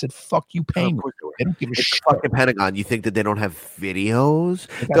FBI said, fuck you paying. They don't give a shit. Fucking Pentagon. You think that they don't have videos?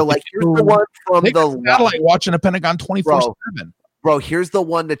 They're like, here's the one from the satellite watching a Pentagon 24/7. Bro, here's the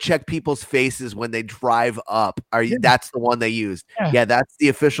one to check people's faces when they drive up. That's the one they used. Yeah, that's the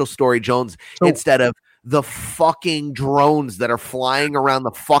official Story Jones instead of the fucking drones that are flying around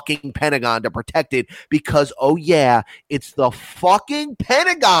the fucking Pentagon to protect it because, oh yeah, it's the fucking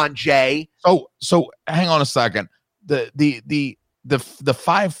Pentagon, Jay. So hang on a second. The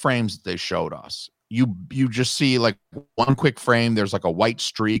 5 frames that they showed us, you just see like one quick frame. There's like a white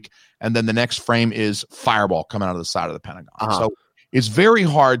streak, and then the next frame is fireball coming out of the side of the Pentagon. So it's very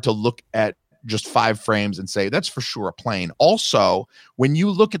hard to look at just 5 frames and say that's for sure a plane. Also, when you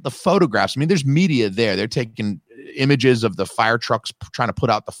look at the photographs, I mean, there's media there. They're taking images of the fire trucks trying to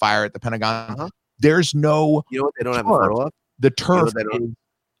put out the fire at the Pentagon. There's no. You know what they don't have a photo of? The turf.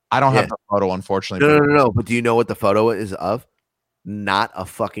 I don't have the photo, unfortunately. No. But do you know what the photo is of? Not a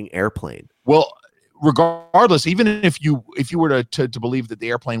fucking airplane. Well, regardless, even if you were to believe that the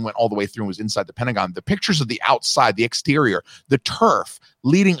airplane went all the way through and was inside the Pentagon, the pictures of the outside, the exterior, the turf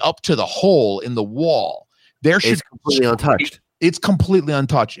leading up to the hole in the wall, it's completely untouched. It's completely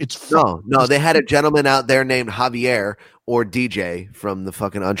untouched. No. They had a gentleman out there named Javier or DJ from the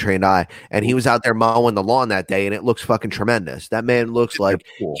fucking Untrained Eye, and he was out there mowing the lawn that day, and it looks fucking tremendous. That man looks like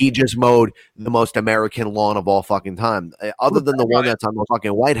he just mowed the most American lawn of all fucking time, other than the one that's on the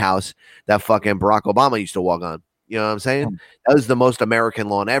fucking White House that fucking Barack Obama used to walk on. You know what I'm saying? That was the most American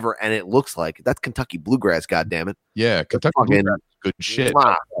lawn ever, and it looks like that's Kentucky bluegrass. Goddammit. Yeah, Kentucky bluegrass, good shit.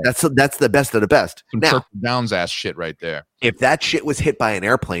 That's the best of the best. Some Churchill Downs ass shit right there. If that shit was hit by an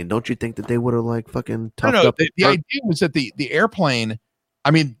airplane, don't you think that they would have like fucking toughed up? The idea was that the airplane.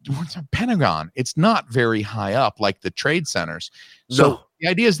 I mean, Pentagon. It's not very high up like the trade centers. So the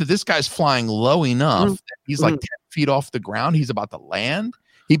idea is that this guy's flying low enough that he's like 10 feet off the ground. He's about to land.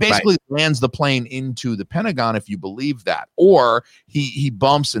 He basically lands the plane into the Pentagon, if you believe that, or he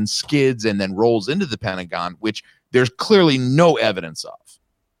bumps and skids and then rolls into the Pentagon, which there's clearly no evidence of.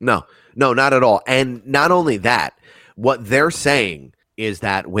 No, not at all. And not only that, what they're saying is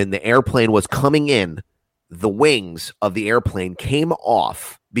that when the airplane was coming in, the wings of the airplane came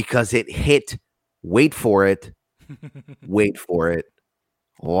off because it hit, wait for it,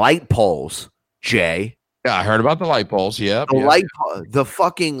 light poles, Jay. Yeah, I heard about the light poles. Yeah, the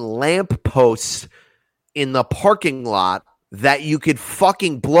fucking lamp posts in the parking lot that you could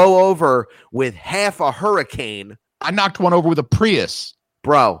fucking blow over with half a hurricane. I knocked one over with a Prius.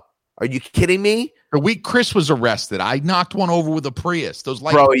 Bro, are you kidding me? The week Chris was arrested, I knocked one over with a Prius. Those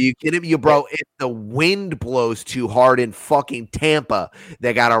light Bro, are you kidding me? Bro, if the wind blows too hard in fucking Tampa,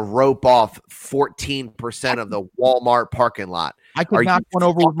 they got to rope off 14% of the Walmart parking lot. I could knock one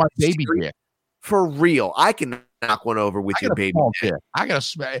over with my baby dick. For real. I can knock one over with your baby dick. I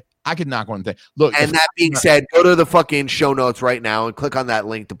could knock one thing. Look, and that being said, go to the fucking show notes right now and click on that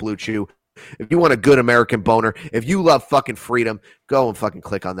link to Blue Chew. If you want a good American boner, if you love fucking freedom, go and fucking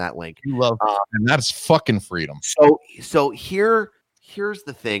click on that link. You love, and that's fucking freedom. So here's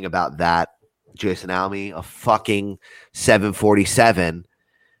the thing about that, Jason Alme, a fucking 747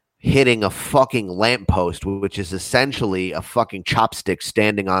 hitting a fucking lamppost, which is essentially a fucking chopstick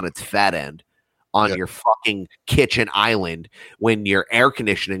standing on its fat end on your fucking kitchen island. When your air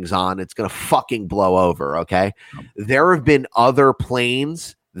conditioning's on, it's gonna fucking blow over. Okay, there have been other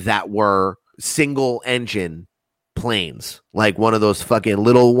planes that were single engine planes, like one of those fucking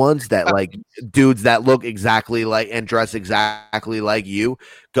little ones that like dudes that look exactly like and dress exactly like you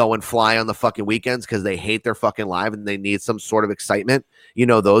go and fly on the fucking weekends because they hate their fucking life and they need some sort of excitement. You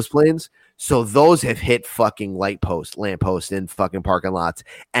know, those planes. So those have hit fucking lampposts in fucking parking lots,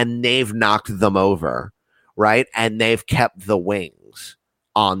 and they've knocked them over, right? And they've kept the wings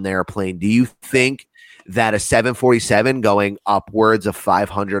on their plane. Do you think that a 747 going upwards of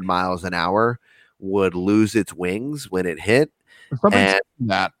 500 miles an hour would lose its wings when it hit?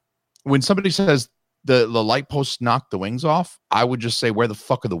 When somebody says the light post knocked the wings off, I would just say, where the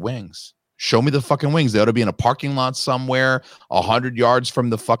fuck are the wings? Show me the fucking wings. They ought to be in a parking lot somewhere 100 yards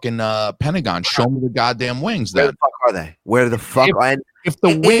from the fucking Pentagon. Show me the goddamn wings. Where the fuck are they? Where the fuck? If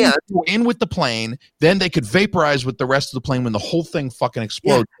the wings go in with the plane, then they could vaporize with the rest of the plane when the whole thing fucking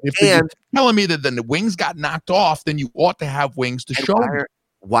explodes. Yeah, if you're telling me that then the wings got knocked off, then you ought to have wings to show me.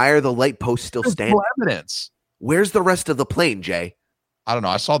 Why are the light posts still standing? No evidence. Where's the rest of the plane, Jay? I don't know.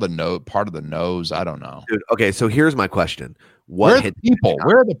 I saw the part of the nose. I don't know. Dude, okay, so here's my question. Where are the people?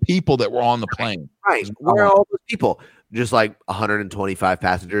 Where are the people that were on the plane? Right. Where are all those people? Just like 125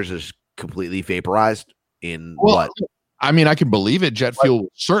 passengers is completely vaporized in what? I mean, I can believe it. Jet fuel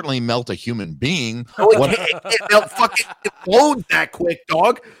certainly melt a human being. It melt fucking bones that quick,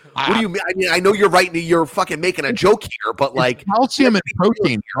 dog. What do you mean? I mean, I know you're right. You're fucking making a joke here, but like calcium and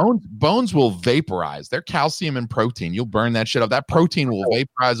protein, bones will vaporize. They're calcium and protein. You'll burn that shit up. That protein will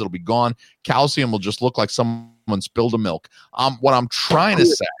vaporize. It'll be gone. Calcium will just look like someone spilled a milk. What I'm trying to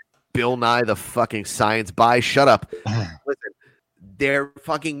say, Bill Nye, the fucking science buy. Shut up. Listen, they're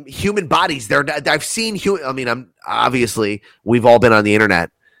fucking human bodies. I've seen human. I mean, obviously we've all been on the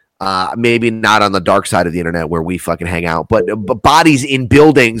internet. Maybe not on the dark side of the internet where we fucking hang out, but bodies in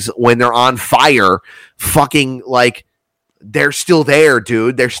buildings when they're on fire, fucking like they're still there,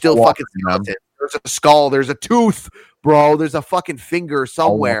 dude. They're still fucking skeleton. There's a skull. There's a tooth, bro. There's a fucking finger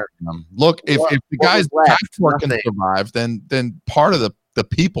somewhere. Look, if the guy's backwork can survive, then part of the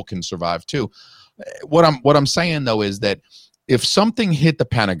people can survive too. What I'm saying though is that if something hit the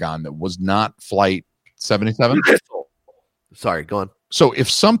Pentagon that was not Flight 77, sorry, go on. So if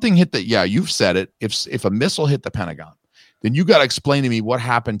something hit you've said it. If a missile hit the Pentagon, then you got to explain to me what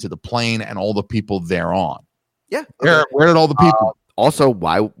happened to the plane and all the people thereon. Yeah. Okay. Where did all the people? Also,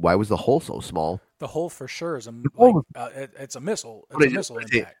 why was the hole so small? The hole for sure is it's a missile. It's a missile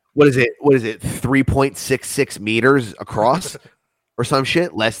impact. What is it? 3.66 meters across or some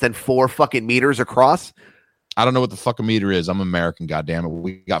shit? Less than 4 fucking meters across? I don't know what the fuck a meter is. I'm American, goddammit.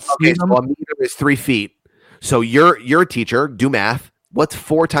 We got freedom. So a meter is 3 feet. So you're a teacher. Do math. What's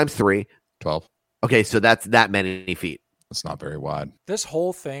 4 times 3? 12. Okay, so that's that many feet. It's not very wide. This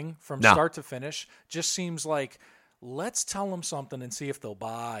whole thing from start to finish just seems like, let's tell them something and see if they'll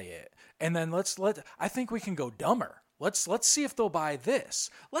buy it. And then I think we can go dumber. Let's see if they'll buy this.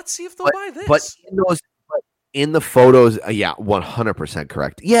 Let's see if they'll buy this. But in the photos, 100%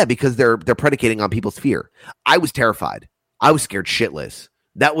 correct. Yeah, because they're predicating on people's fear. I was terrified. I was scared shitless.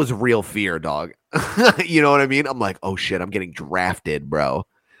 That was real fear, dog. You know what I mean? I'm like, oh shit, I'm getting drafted, bro.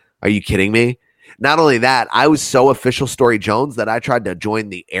 Are you kidding me? Not only that, I was so official Story Jones that I tried to join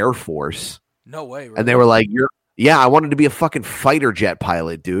the Air Force. No way. Really? And they were like, I wanted to be a fucking fighter jet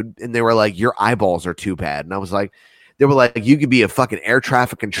pilot, dude. And they were like, your eyeballs are too bad. And I was like, they were like, you could be a fucking air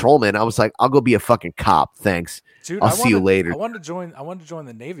traffic controlman. I was like, I'll go be a fucking cop. Thanks. Dude, I'll see you later. I wanted to join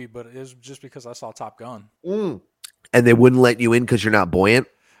the Navy, but it was just because I saw Top Gun. And they wouldn't let you in because you're not buoyant?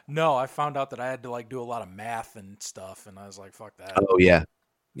 No, I found out that I had to like do a lot of math and stuff, and I was like, fuck that. Oh, yeah.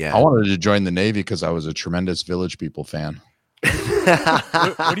 Yeah. I wanted to join the Navy because I was a tremendous Village People fan.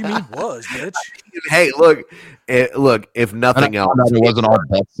 What do you mean was, bitch? Hey, look, if nothing else. It wasn't all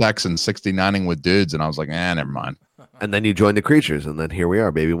butt sex and 69ing with dudes, and I was like, never mind. And then you join the creatures, and then here we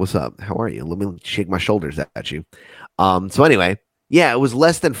are, baby. What's up? How are you? Let me shake my shoulders at you. So anyway, yeah, it was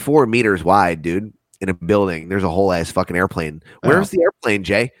less than 4 meters wide, dude, in a building. There's a whole ass fucking airplane. Where's the airplane,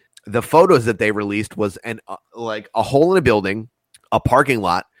 Jay? The photos that they released was like a hole in a building, a parking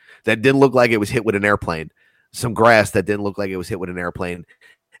lot that didn't look like it was hit with an airplane, some grass that didn't look like it was hit with an airplane,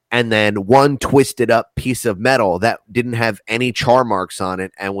 and then one twisted up piece of metal that didn't have any char marks on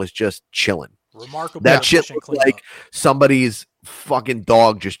it and was just chilling. Remarkable. That shit looked like somebody's fucking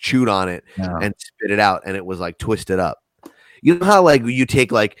dog just chewed on it and spit it out, and it was like twisted up. You know how like you'll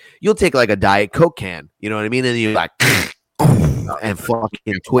take like a Diet Coke can, you know what I mean, and you like and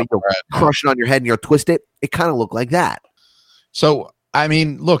fucking crush it on your head and you'll twist it. It kind of looked like that. So I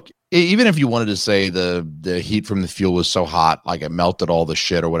mean, look, even if you wanted to say the heat from the fuel was so hot, like it melted all the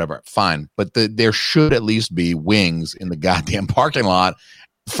shit or whatever, fine. But there should at least be wings in the goddamn parking lot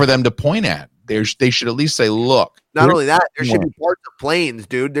for them to point at. They should at least say, look. Not only that, there should be parts of planes,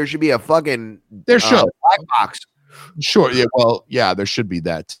 dude. There should be a fucking black box. Sure. Yeah. Well, yeah, there should be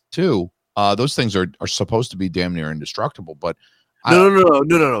that too. Those things are supposed to be damn near indestructible, but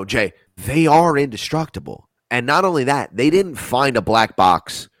no, Jay. They are indestructible. And not only that, they didn't find a black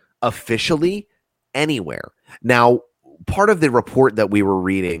box officially anywhere. Now, part of the report that we were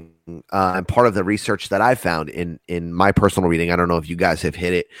reading and part of the research that I found in my personal reading, I don't know if you guys have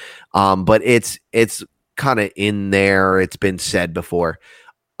hit it, but it's kind of in there. It's been said before.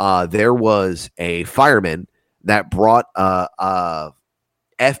 There was a fireman that brought a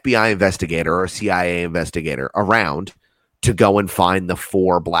FBI investigator or a CIA investigator around to go and find the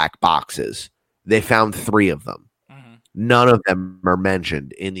 4 black boxes. They found 3 of them. Mm-hmm. None of them are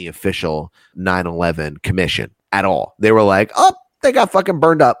mentioned in the official 9/11 commission at all. They were like, oh, they got fucking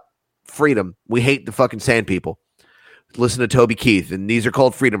burned up. Freedom. We hate the fucking sand people. Listen to Toby Keith, and these are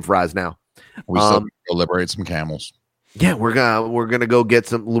called freedom fries now. We still go liberate some camels. Yeah, we're gonna go get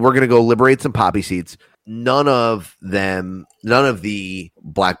some. We're gonna go liberate some poppy seeds. None of the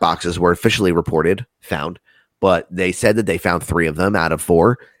black boxes were officially found, but they said that they found 3 of them out of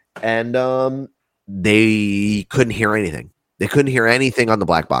 4, and they couldn't hear anything. They couldn't hear anything on the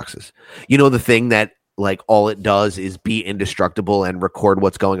black boxes. You know, the thing that like all it does is be indestructible and record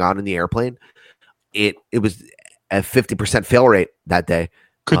what's going on in the airplane. It was a 50% fail rate that day.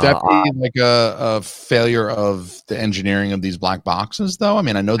 Could that be like a failure of the engineering of these black boxes, though? I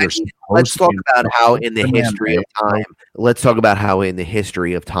mean, I know there's. Let's talk about how in the history of time. Let's talk about how in the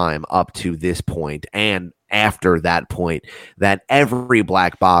history of time up to this point and after that point, that every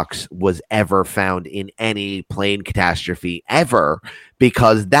black box was ever found in any plane catastrophe ever,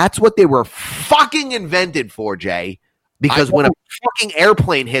 because that's what they were fucking invented for, Jay. Because when a fucking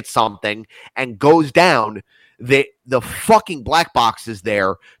airplane hits something and goes down, the fucking black box is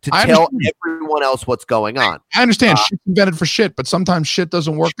there to tell everyone else what's going on. I understand shit's invented for shit, but sometimes shit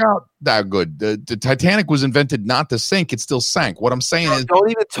doesn't work out that good. The Titanic was invented not to sink; it still sank. What I'm saying is,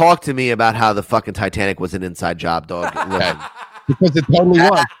 don't even talk to me about how the fucking Titanic was an inside job, dog. Because it totally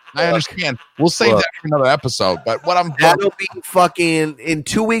was. I understand. We'll save that for another episode. But that'll be fucking in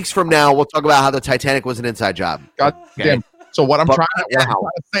 2 weeks from now. We'll talk about how the Titanic was an inside job. God damn. So what I'm trying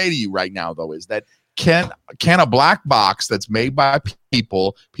to say to you right now, though, is that can a black box that's made by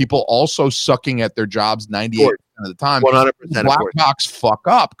people also sucking at their jobs 98% of the time, 100% black box fuck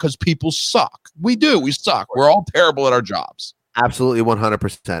up because people suck. We suck. We're all terrible at our jobs. Absolutely,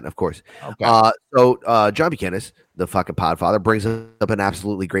 100%, of course. Okay. So John Buchanan, the fucking podfather, brings up an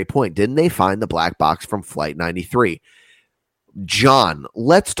absolutely great point. Didn't they find the black box from Flight 93? John,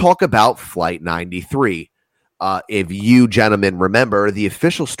 let's talk about Flight 93. If you gentlemen remember, the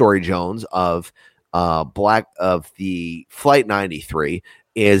official story, Jones, of the Flight 93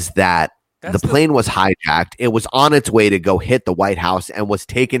 is that the plane was hijacked. It was on its way to go hit the White House and was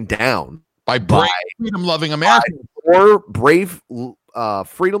taken down by freedom-loving Americans. Or brave,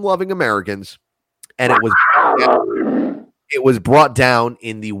 freedom-loving Americans, and it was brought down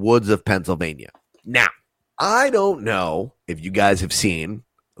in the woods of Pennsylvania. Now, I don't know if you guys have seen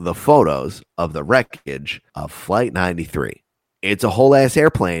the photos of the wreckage of Flight 93. It's a whole ass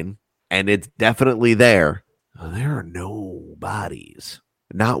airplane, and it's definitely there. There are no bodies.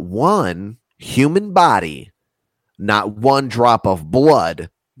 Not one human body, not one drop of blood,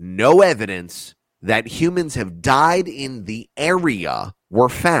 no evidence that humans have died in the area were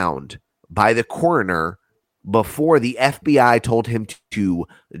found by the coroner before the FBI told him to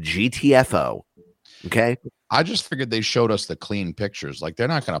GTFO. Okay? I just figured they showed us the clean pictures. Like, they're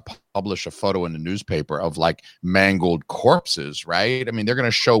not going to publish a photo in the newspaper of like mangled corpses, right? I mean, they're going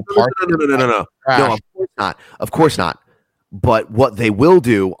to show parts. No, of course not. Of course not. But what they will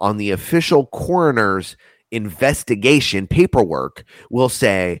do on the official coroner's investigation paperwork will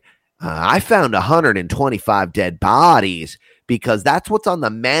say, I found 125 dead bodies because that's what's on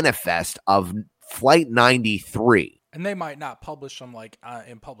the manifest of Flight 93. And they might not publish them like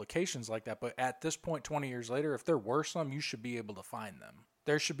in publications like that, but at this point, 20 years later, if there were some, you should be able to find them.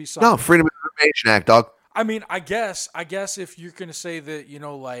 There should be some. No, Freedom of Information Act, dog. I mean, I guess if you're going to say that,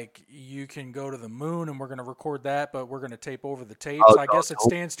 like you can go to the moon and we're going to record that, but we're going to tape over the tapes, I guess it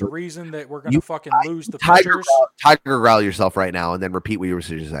stands to reason that we're going to fucking lose the pictures. Tiger growl yourself right now and then repeat what you were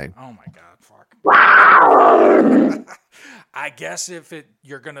just saying. Oh my God, fuck. I guess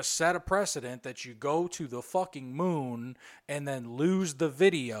you're going to set a precedent that you go to the fucking moon and then lose the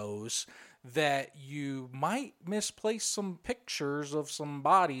videos, that you might misplace some pictures of some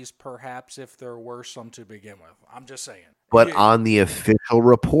bodies, perhaps, if there were some to begin with. I'm just saying. But on the official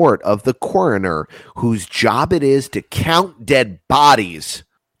report of the coroner, whose job it is to count dead bodies,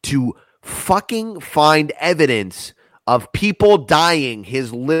 to fucking find evidence of people dying,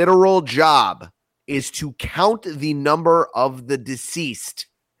 his literal job is to count the number of the deceased.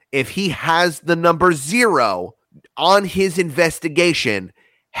 If he has the number 0 on his investigation,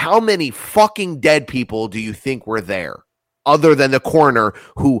 how many fucking dead people do you think were there, other than the coroner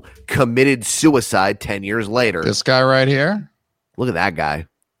who committed suicide 10 years later? This guy right here? Look at that guy.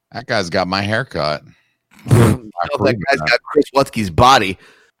 That guy's got my haircut. That guy's got Chris Watsky's body.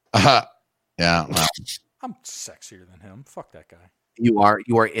 Yeah. Well. I'm sexier than him. Fuck that guy. You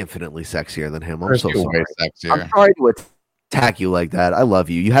are infinitely sexier than him. I'm so sorry. Sexier. I'm sorry to attack you like that. I love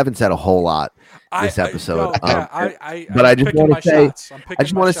you. You haven't said a whole lot this episode. But I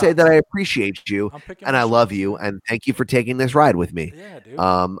just want to say that I appreciate you and I love you and thank you for taking this ride with me. Yeah, dude.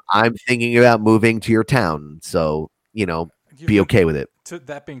 I'm thinking about moving to your town, so be okay with it.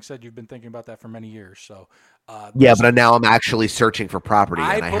 That being said, you've been thinking about that for many years, so. But now I'm actually searching for property.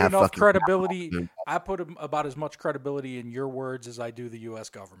 And I have enough credibility. I put about as much credibility in your words as I do the U.S.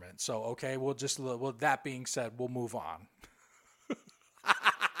 government. So, okay, that being said, we'll move on.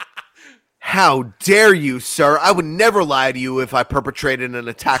 How dare you, sir? I would never lie to you if I perpetrated an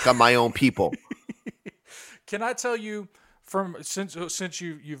attack on my own people. Can I tell you, since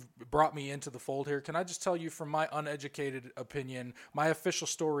you've brought me into the fold here, can I just tell you from my uneducated opinion, my official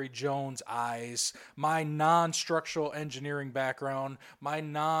story Jones eyes, my non-structural engineering background, my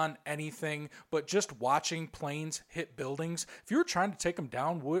non-anything, but just watching planes hit buildings, if you were trying to take them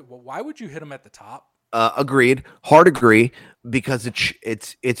down, why would you hit them at the top? Agreed. Hard agree, because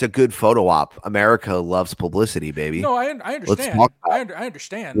it's a good photo op. America loves publicity, baby. No, I understand. I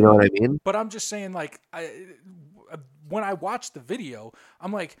understand. You know what I mean? But I'm just saying, like, when I watched the video,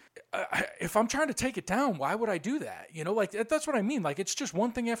 I'm like, if I'm trying to take it down, why would I do that? Like, that's what I mean. Like, it's just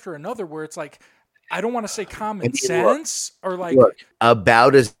one thing after another where it's like, I don't want to say common sense or like. Look,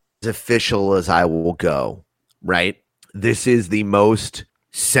 about as official as I will go, right? This is the most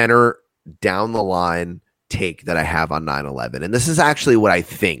center down the line take that I have on 9/11. And this is actually what I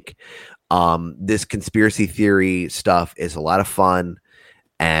think. This conspiracy theory stuff is a lot of fun.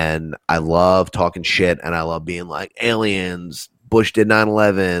 And I love talking shit, and I love being like, aliens, Bush did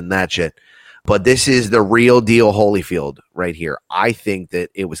 9/11, that shit. But this is the real deal Holyfield right here. I think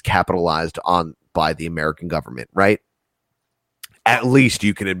that it was capitalized on by the American government, right? At least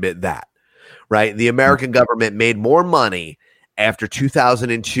you can admit that, right? The American government made more money after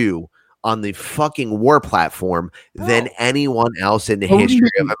 2002 on the fucking war platform than anyone else in the history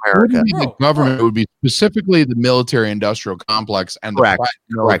of America. The government would be specifically the military-industrial complex and the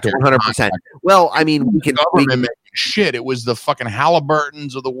correct, 100%. Well, I mean, we can making shit. It was the fucking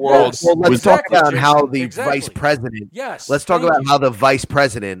Halliburtons of the world. Well, let's talk about how the vice president. Yes. Let's talk about how the vice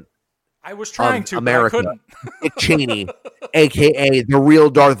president. I was trying to, America, but I couldn't. Dick Cheney, aka the real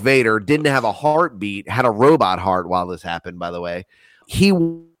Darth Vader, didn't have a heartbeat, had a robot heart while this happened, by the way. He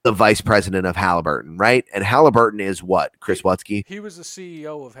was the vice president of Halliburton, right? And Halliburton is what, Chris Watsky? He was the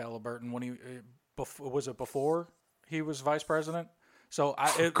CEO of Halliburton when was it before he was vice president? So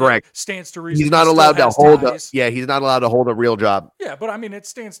correct. It stands to reason he's not allowed to hold he's not allowed to hold a real job. Yeah, but I mean, it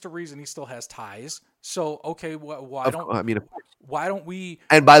stands to reason he still has ties. So okay, why don't we?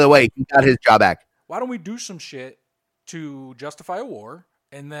 And by the way, he got his job back. Why don't we do some shit to justify a war?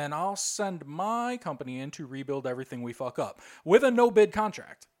 And then I'll send my company in to rebuild everything we fuck up with a no-bid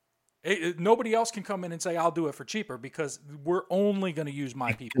contract. Nobody else can come in and say, I'll do it for cheaper, because we're only going to use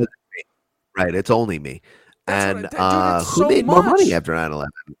my people. Right, it's only me. And who made more money after 9/11?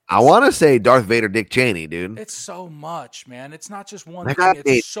 I want to say Darth Vader, Dick Cheney, dude. It's so much, man. It's not just one thing.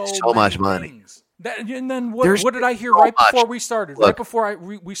 It's so much money. And then what did I hear before we started? Look, right before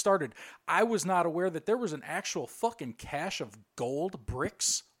we started, I was not aware that there was an actual fucking cache of gold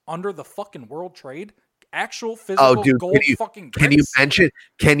bricks under the fucking World Trade. actual physical gold fucking bricks.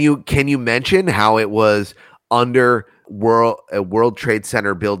 Can you mention how it was under World Trade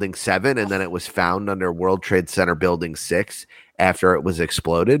Center Building 7 and then it was found under World Trade Center Building 6 after it was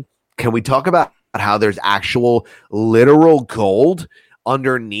exploded? Can we talk about how there's actual literal gold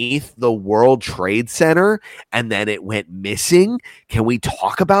underneath the World Trade Center and then it went missing? Can we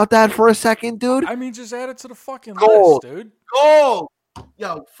talk about that for a second, dude? I mean, just add it to the fucking list, dude. Gold.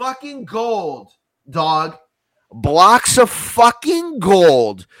 Yo, fucking gold, dog. Blocks of fucking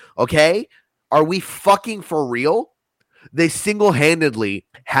gold. Okay? Are we fucking for real? They single-handedly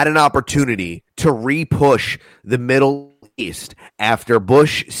had an opportunity to re-push the Middle East after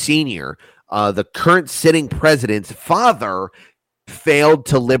Bush Sr., the current sitting president's father, failed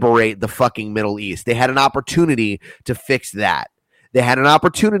to liberate the fucking Middle East. They had an opportunity to fix that. They had an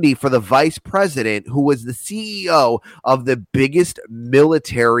opportunity for the vice president, who was the CEO of the biggest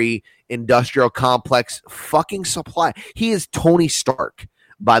military industrial complex fucking supply. He is Tony Stark,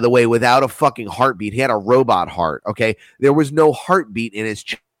 by the way, without a fucking heartbeat. He had a robot heart, okay? There was no heartbeat in his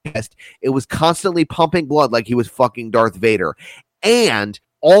chest. It was constantly pumping blood like he was fucking Darth Vader. And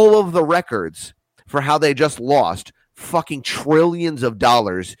all of the records for how they just lost fucking trillions of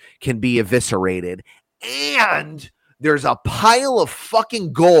dollars can be eviscerated. And there's a pile of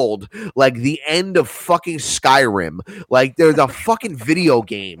fucking gold like the end of fucking Skyrim. Like there's a fucking video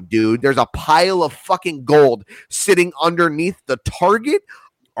game, dude. There's a pile of fucking gold sitting underneath the target.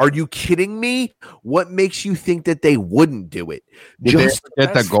 Are you kidding me? What makes you think that they wouldn't do it? Just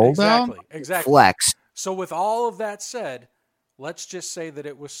get the gold out? Exactly. Flex. So with all of that said, let's just say that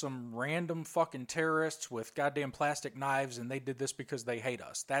it was some random fucking terrorists with goddamn plastic knives and they did this because they hate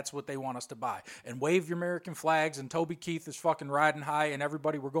us. That's what they want us to buy. And wave your American flags and Toby Keith is fucking riding high and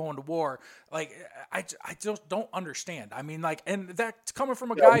everybody, we're going to war. Like, I just don't understand. I mean, like, and that's coming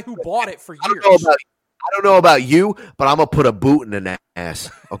from a guy who bought it for years. I don't know about you, but I'm going to put a boot in the ass,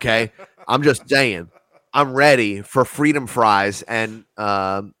 okay? I'm just saying. I'm ready for freedom fries and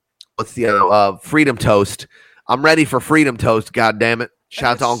what's the other? Freedom toast. I'm ready for freedom toast, God damn it.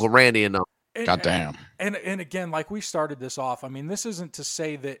 Shout out to Uncle Randy and them. God damn. And again, like we started this off, I mean, this isn't to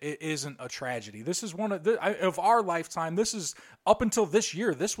say that it isn't a tragedy. This is one of our lifetime. This is up until this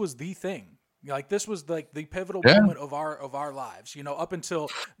year. This was the thing. Like this was like the pivotal moment of our lives, you know, up until,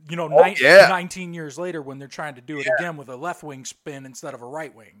 you know, 19 years later when they're trying to do it again with a left wing spin instead of a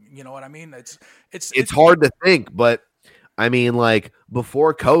right wing. You know what I mean? It's hard to think, but I mean, like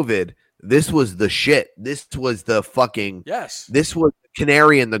before COVID, this was the shit. This was the fucking This was the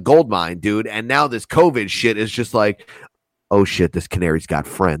canary in the gold mine, dude. And now this COVID shit is just like, oh shit, this canary's got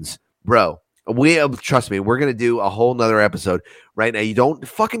friends, bro. Trust me, we're gonna do a whole nother episode right now. You don't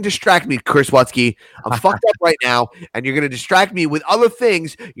fucking distract me, Chris Watsky. I'm fucked up right now, and you're gonna distract me with other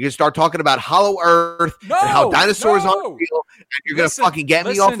things. You're gonna start talking about Hollow Earth and how dinosaurs aren't real, and you're gonna fucking get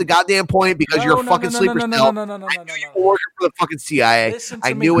me off the goddamn point because you're a fucking sleeper cell. No. You're working for the fucking CIA.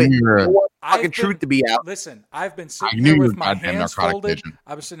 I knew it. Fucking truth to be out. Listen, I've been sitting here with my hands folded.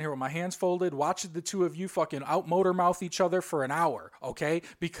 I've been sitting here with my hands folded, watching the two of you fucking out motor mouth each other for an hour, okay?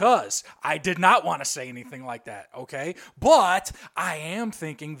 Because I did not want to say anything like that, okay? But I am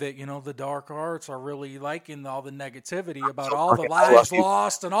thinking that, you know, the dark arts are really liking all the negativity about all the lives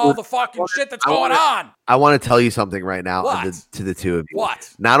lost and all the fucking shit that's going on. I want to tell you something right now to the two of you.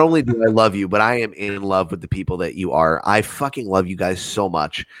 What? Not only do I love you, but I am in love with the people that you are. I fucking love you guys so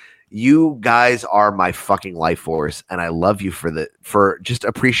much. You guys are my fucking life force, and I love you for just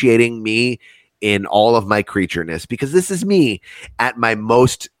appreciating me in all of my creatureness, because this is me at my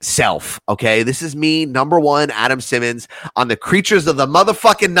most self, okay? This is me, number one, Adam Simmons, on the Creatures of the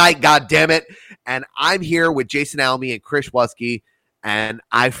Motherfucking Night, God damn it. And I'm here with Jason Almy and Chris Watsky, and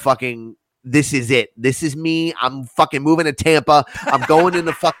this is it. This is me. I'm fucking moving to Tampa. I'm going in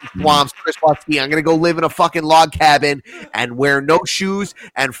the fucking swamps, Chris Watsky. I'm going to go live in a fucking log cabin and wear no shoes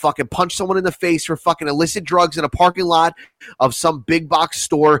and fucking punch someone in the face for fucking illicit drugs in a parking lot of some big box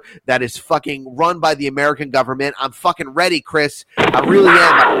store that is fucking run by the American government. I'm fucking ready, Chris. I really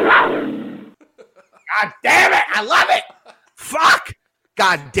am. God damn it. I love it. Fuck.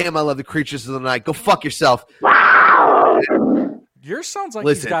 God damn, I love the Creatures of the Night. Go fuck yourself. Yours sounds like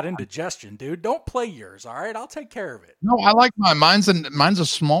he's got indigestion, dude. Don't play yours, all right? I'll take care of it. No, I like mine. Mine's a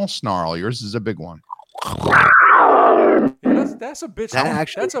small snarl. Yours is a big one. Yeah, that's a bitch.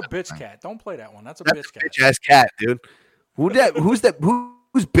 That's a bitch cat. Don't play that one. That's a bitch cat. Bitch ass cat, dude. Who's that?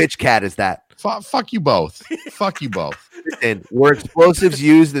 Whose bitch cat is that? Fuck you both. Fuck you both. And were explosives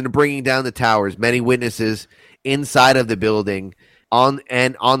used in bringing down the towers? Many witnesses inside of the building on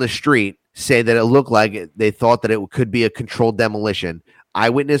the street say that it looked like they thought that it could be a controlled demolition.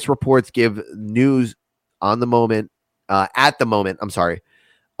 Eyewitness reports give news at the moment, I'm sorry.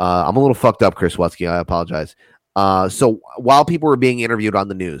 I'm a little fucked up, Chris Watsky. I apologize. So while people were being interviewed on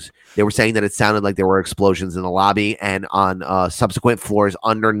the news, they were saying that it sounded like there were explosions in the lobby and on subsequent floors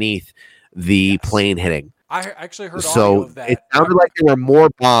underneath the plane hitting. I actually heard audio of that. It sounded like there were more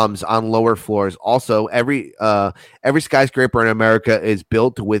bombs on lower floors. Also, every skyscraper in America is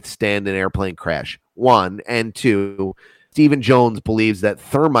built to withstand an airplane crash. 1 and 2. Stephen Jones believes that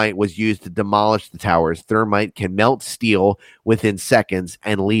thermite was used to demolish the towers. Thermite can melt steel within seconds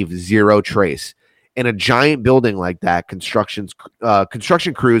and leave zero trace. In a giant building like that, construction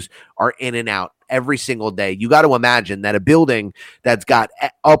crews are in and out every single day. You got to imagine that a building that's got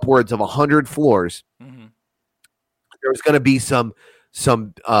upwards of 100 floors, there's going to be some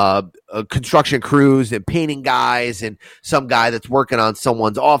construction crews and painting guys and some guy that's working on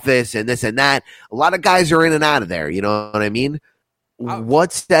someone's office and this and that. A lot of guys are in and out of there. You know what I mean?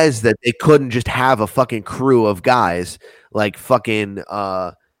 What says that they couldn't just have a fucking crew of guys like fucking,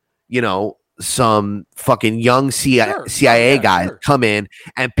 some fucking young CIA guys come in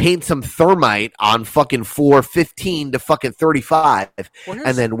and paint some thermite on fucking floor 15 to fucking 35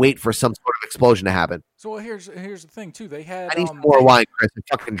 and then wait for some sort of explosion to happen. So here's the thing too. They had I need some more wine, Chris.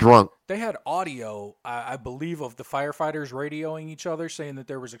 I'm fucking drunk. They had audio, I believe, of the firefighters radioing each other, saying that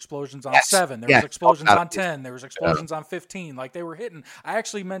there was explosions on 7, there was explosions on 10, there was explosions on 15. Like they were hitting. I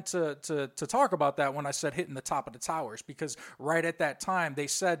actually meant to talk about that when I said hitting the top of the towers, because right at that time they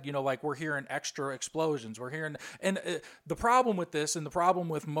said, like we're hearing extra explosions. We're hearing, and the problem with this, and the problem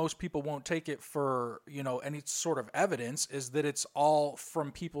with most people won't take it for any sort of evidence, is that it's all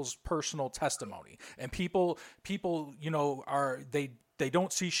from people's personal testimony. And people, they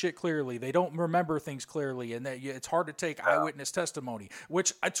don't see shit clearly. They don't remember things clearly, and that it's hard to take eyewitness testimony,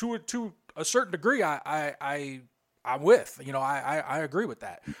 which to a certain degree I'm with. I agree with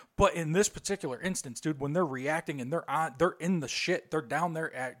that. But in this particular instance, dude, when they're reacting and they're in the shit, they're down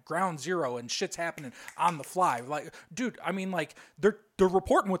there at ground zero and shit's happening on the fly. Like, dude, I mean, like they're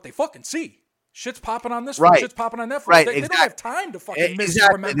reporting what they fucking see. Shit's popping on this floor, shit's popping on that floor. Right, they don't have time to fucking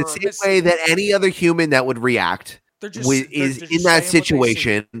misremember. The same way that any other human that would react is in that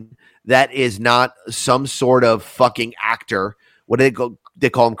situation that is not some sort of fucking actor. What do they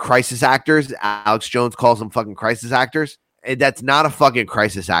call them? Crisis actors. Alex Jones calls them fucking crisis actors. And that's not a fucking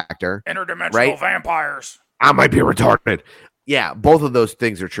crisis actor. Interdimensional vampires. I might be retarded. Yeah, both of those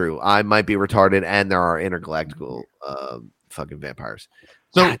things are true. I might be retarded, and there are intergalactical fucking vampires.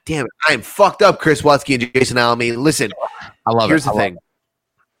 So, God damn it, I am fucked up, Chris Watsky and Jason Alamy. Listen, I love here's the thing.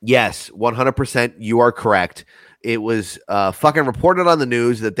 Yes, 100%, you are correct. It was fucking reported on the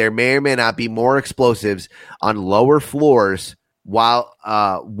news that there may or may not be more explosives on lower floors while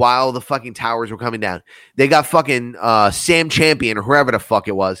the fucking towers were coming down. They got fucking Sam Champion or whoever the fuck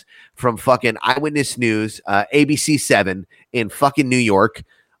it was from fucking Eyewitness News, ABC 7 in fucking New York.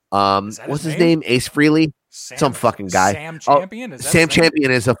 What's his name? Ace Frehley? Some fucking guy. Sam Champion? Sam Champion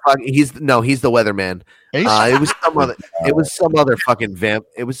is a fucking. He's the weatherman. It was some other. It was some other fucking vamp.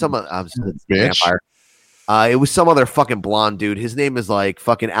 It was some vampire. It was some other fucking blonde dude. His name is like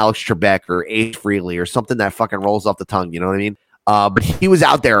fucking Alex Trebek or Ace Frehley or something that fucking rolls off the tongue. You know what I mean? But he was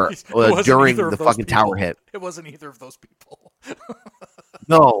out there during the fucking tower hit. It wasn't either of those people.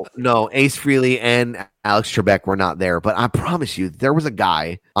 No, Ace Frehley and Alex Trebek were not there. But I promise you, there was a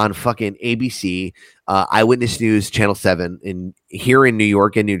guy on fucking ABC, Eyewitness News, Channel 7, here in New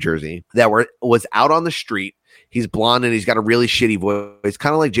York and New Jersey that was out on the street. He's blonde and he's got a really shitty voice,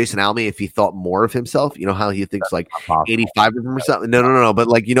 kind of like Jason Alamy if he thought more of himself. You know how he thinks like 85 of him or something? No. But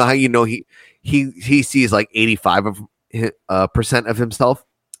like, you know how he sees like 85% of himself?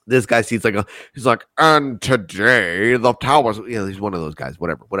 This guy sees he's like, and today the towers. He's one of those guys.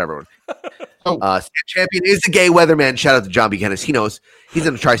 Whatever. Sam Champion is the gay weatherman. Shout out to John Buchanan. He knows. He's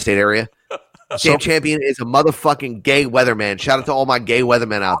in the tri-state area. Sam Champion is a motherfucking gay weatherman. Shout out to all my gay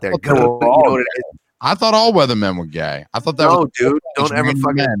weathermen out there. You know what it is? I thought all weathermen were gay. I thought that was dude. Don't ever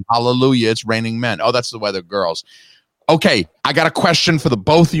fucking men. Hallelujah! It's raining men. Oh, that's the weather girls. Okay, I got a question for the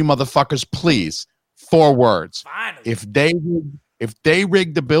both of you motherfuckers, please. 4 words. Finally. If they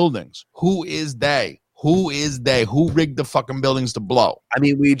rigged the buildings, who is they? Who rigged the fucking buildings to blow? I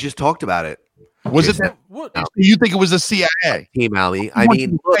mean, we just talked about it. Was it? What? You think it was the CIA? Team Ali. I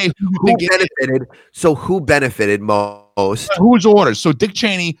mean, who benefited? So who benefited most? Whose orders? So Dick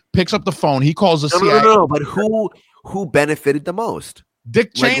Cheney picks up the phone. He calls the CIA. No. But who benefited the most?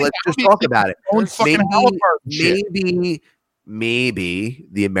 Dick Cheney. Let's just talk about it. Maybe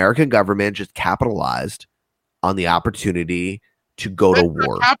the American government just capitalized on the opportunity to go to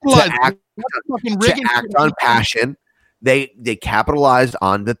war, to act on passion, They capitalized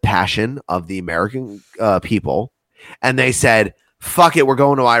on the passion of the American people, and they said, "Fuck it, we're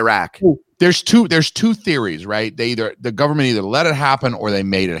going to Iraq." There's two theories, right? The government either let it happen or they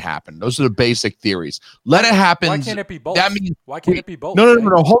made it happen. Those are the basic theories. Let it happen. Why can't it be both? That means why can't it be both? No.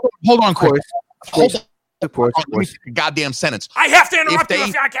 Hold on, Chris. Of course. Goddamn sentence. I have to interrupt you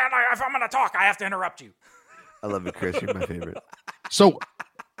if I'm going to talk. I have to interrupt you. I love you, Chris. You're my favorite. So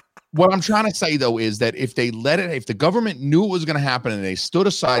what I'm trying to say, though, is that if the government knew it was going to happen and they stood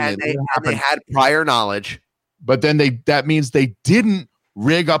aside and they had prior knowledge, but then that means they didn't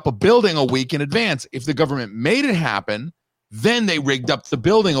rig up a building a week in advance. If the government made it happen, then they rigged up the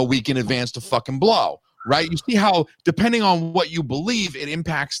building a week in advance to fucking blow. Right? You see how, depending on what you believe, it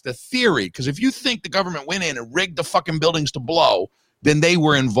impacts the theory. Because if you think the government went in and rigged the fucking buildings to blow, then they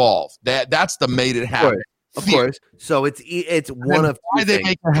were involved. That's the made it happen. Of course. So it's one of why they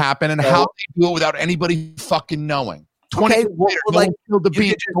make it happen and how they do it without anybody fucking knowing. 20 years later, killed the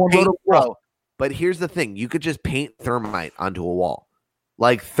beach. But here's the thing: you could just paint thermite onto a wall.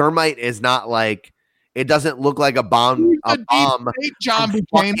 Like thermite is not like it doesn't look like a bomb.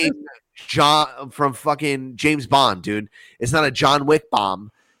 John from fucking James Bond, dude. It's not a John Wick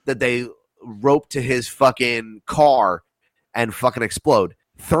bomb that they rope to his fucking car and fucking explode.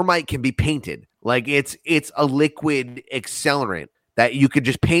 Thermite can be painted. Like it's a liquid accelerant that you could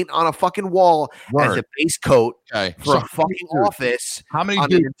just paint on a fucking wall as a base coat for a fucking office. How many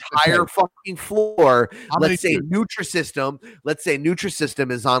on an entire fucking floor? Let's say Nutrisystem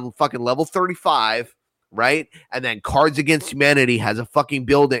is on fucking level 35. Right, and then Cards Against Humanity has a fucking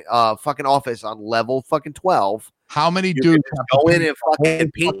building, fucking office on level fucking 12. How many dudes go in and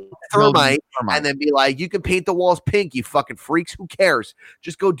fucking paint thermite and then be like, "You can paint the walls pink, you fucking freaks. Who cares?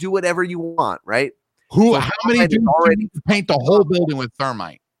 Just go do whatever you want." Right? How many dudes already paint the whole building with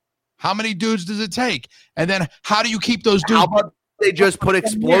thermite? How many dudes does it take? And then how do you keep those dudes? How about they just put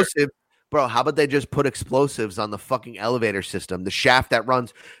explosive? Bro, how about they just put explosives on the fucking elevator system, the shaft that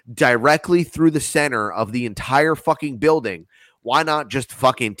runs directly through the center of the entire fucking building? Why not just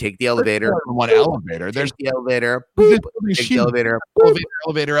fucking take the elevator? One elevator. There's the elevator. Take the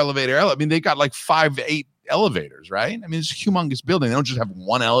elevator. I mean, they got like 5-8 elevators, right? I mean, it's a humongous building. They don't just have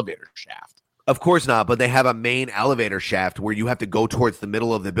one elevator shaft. Of course not, but they have a main elevator shaft where you have to go towards the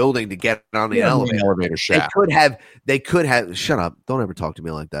middle of the building to get on the elevator shaft. They could have. Shut up! Don't ever talk to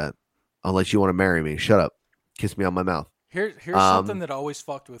me like that. Unless you want to marry me. Shut up. Kiss me on my mouth. Here's something that always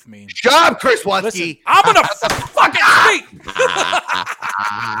fucked with me. Shut up, Chris Watsky. Listen, I'm going to fucking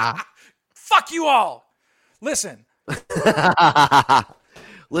speak. Fuck you all. Listen.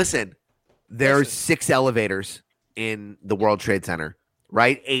 Listen. There's 6 elevators in the World Trade Center,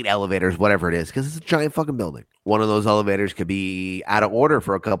 right? 8 elevators, whatever it is, because it's a giant fucking building. One of those elevators could be out of order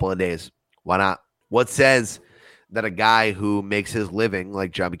for a couple of days. Why not? What says that a guy who makes his living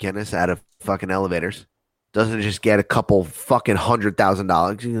like John Buchanan out of fucking elevators doesn't just get a couple fucking $100,000,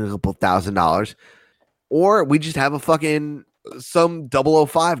 a couple $1,000, or we just have a fucking some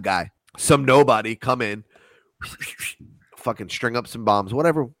 005 guy, some nobody come in, fucking string up some bombs,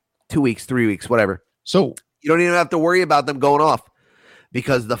 whatever, 2 weeks, 3 weeks, whatever. So you don't even have to worry about them going off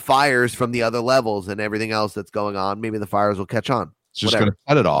because the fires from the other levels and everything else that's going on, maybe the fires will catch on. It's just going to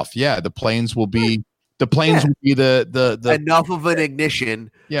set it off. Yeah, the planes will be. The planes would be the enough of an ignition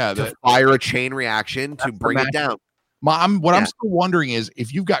to fire a chain reaction to bring it down. I'm still wondering is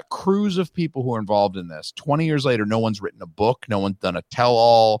if you've got crews of people who are involved in this, 20 years later, no one's written a book, no one's done a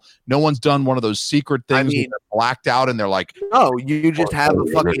tell-all, no one's done one of those secret things where they're blacked out and they're like, no, you just have a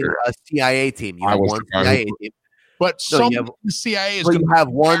fucking CIA team. You have one CIA team. But the CIA is going to have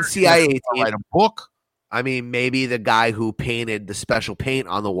one CIA team write a book. I mean, maybe the guy who painted the special paint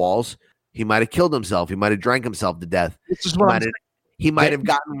on the walls, he might have killed himself. He might have drank himself to death. This is what he might have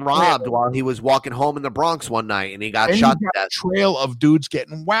gotten robbed while he was walking home in the Bronx one night, and he got shot to death. Trail of dudes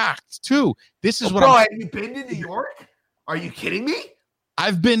getting whacked too. This is what. Bro, have you been to New York? Are you kidding me?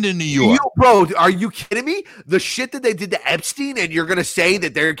 I've been to New York. Bro, are you kidding me? The shit that they did to Epstein, and you're gonna say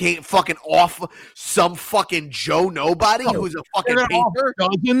that they're getting fucking off some fucking Joe Nobody who's a fucking painter?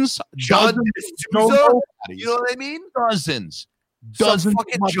 Dozens. You know what I mean? Dozens. Some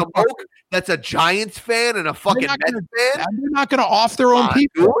fucking jamoke that's a Giants fan and a fucking Mets fan. They're not going to off their own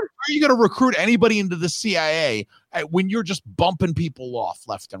people. How are you going to recruit anybody into the CIA when you're just bumping people off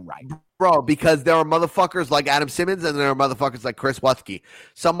left and right? Bro, because there are motherfuckers like Adam Simmons and there are motherfuckers like Chris Watsky.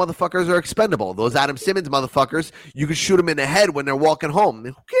 Some motherfuckers are expendable. Those Adam Simmons motherfuckers, you can shoot them in the head when they're walking home.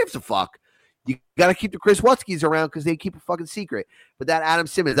 Who gives a fuck? You got to keep the Chris Watskys around because they keep a fucking secret. But that Adam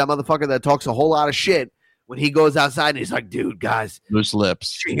Simmons, that motherfucker that talks a whole lot of shit when he goes outside and he's like, dude, guys, loose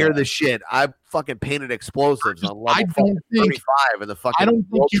lips. you hear this shit? I fucking painted explosives on level 35 in the fucking. I don't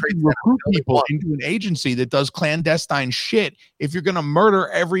think World you Trade can Center recruit building people one. into an agency that does clandestine shit if you're going to murder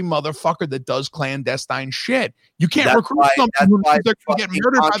every motherfucker that does clandestine shit. You can't That's recruit why- someone that's who's why going to get fucking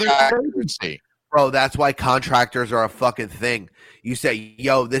murdered by their contractors- agency. Bro, that's why contractors are a fucking thing. You say,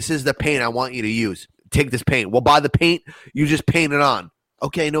 yo, this is the paint I want you to use. Take this paint. We'll buy the paint. You just paint it on.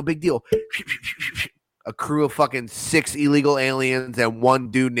 Okay, no big deal. A crew of fucking 6 illegal aliens and one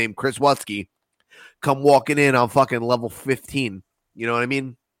dude named Chris Wutsky come walking in on fucking level 15. You know what I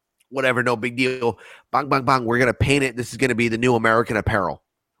mean? Whatever, no big deal. Bang, bang, bang. We're going to paint it. This is going to be the new American Apparel.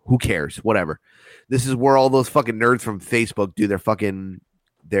 Who cares? Whatever. This is where all those fucking nerds from Facebook do their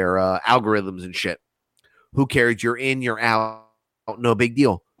algorithms and shit. Who cares? You're in, you're out. No big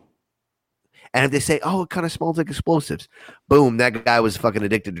deal. And if they say, oh, it kind of smells like explosives, boom, that guy was fucking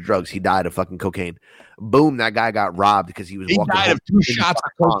addicted to drugs. He died of fucking cocaine. Boom, that guy got robbed because he was walking died home of 2 shots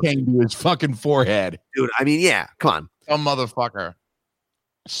of cocaine to his fucking forehead. Dude, I mean, yeah, come on. Some motherfucker.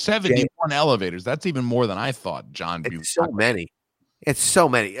 71 elevators. That's even more than I thought, John. It's so many. It's so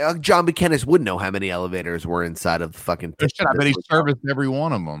many. John Buchanan would know how many elevators were inside of the fucking. I bet he serviced every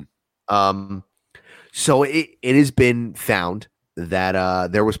one of them. So it has been found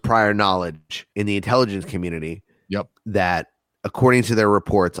that there was prior knowledge in the intelligence community. Yep. That according to their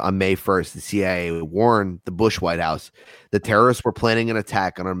reports on May 1st, the CIA warned the Bush White House that terrorists were planning an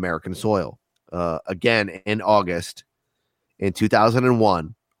attack on American soil. Again, in August in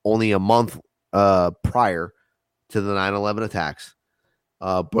 2001, only a month prior to the 9/11 attacks,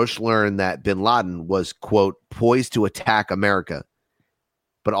 Bush learned that bin Laden was, quote, poised to attack America.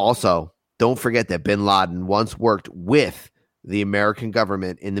 But also, don't forget that bin Laden once worked with the American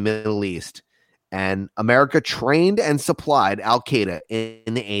government in the Middle East, and America trained and supplied Al-Qaeda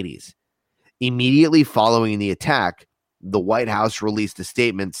in the 80s. Immediately following the attack, the White House released a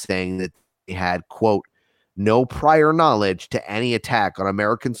statement saying that they had, quote, no prior knowledge to any attack on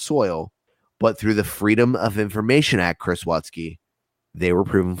American soil, but through the Freedom of Information Act, Chris Wutsky, they were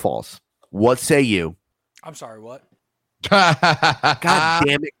proven false. What say you? I'm sorry, what? God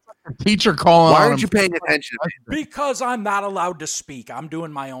damn it. Teacher calling. Why on aren't him. you paying attention? Because I'm not allowed to speak. I'm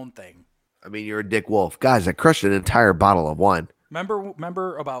doing my own thing. I mean, you're a dick wolf. Guys, I crushed an entire bottle of wine.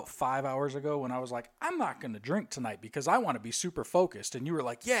 Remember about 5 hours ago when I was like, I'm not going to drink tonight because I want to be super focused. And you were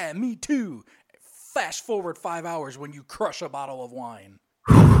like, yeah, me too. Fast forward 5 hours when you crush a bottle of wine.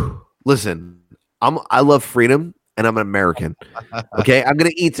 Listen, I love freedom, and I'm an American. Okay, I'm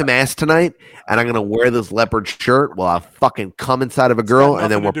gonna eat some ass tonight, and I'm gonna wear this leopard shirt while I fucking come inside of a girl,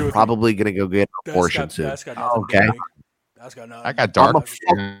 and then we're probably gonna go get an abortion soon. That's got nothing Okay. to do with me. That's got nothing. I got dark. I'm a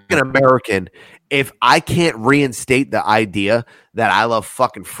fucking American. If I can't reinstate the idea that I love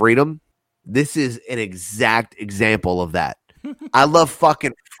fucking freedom, this is an exact example of that. I love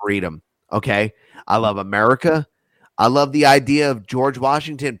fucking freedom. Okay, I love America. I love the idea of George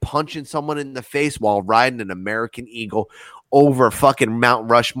Washington punching someone in the face while riding an American Eagle over fucking Mount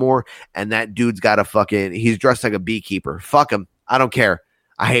Rushmore, and that dude's got a fucking, he's dressed like a beekeeper. Fuck him. I don't care.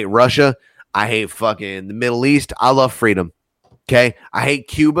 I hate Russia. I hate fucking the Middle East. I love freedom. Okay? I hate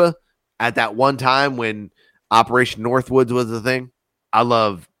Cuba at that one time when Operation Northwoods was the thing. I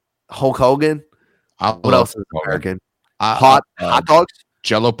love Hulk Hogan. What else is American? Hot dogs?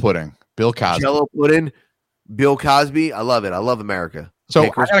 Jello pudding. Bill Cosby. Jello pudding. Bill Cosby, I love it. I love America. So Okay,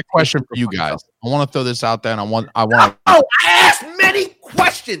 I got a question for you guys. I want to throw this out there, and I want. Oh, I asked many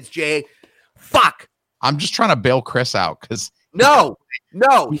questions, Jay. Fuck. I'm just trying to bail Chris out because No,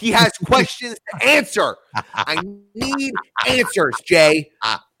 he has questions to answer. I need answers, Jay.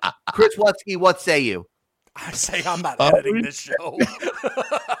 Chris Wutsky, what say you? I say I'm not editing this show.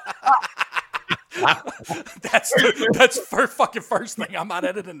 That's fucking first thing. I'm not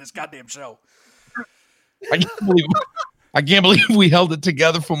editing this goddamn show. I can't believe we held it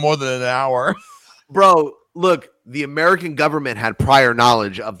together for more than an hour. Bro, look, the American government had prior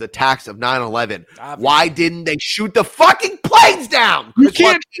knowledge of the attacks of 9/11. Why didn't they shoot the fucking planes down? You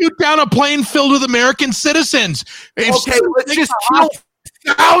can't shoot down a plane filled with American citizens. Okay, let's just kill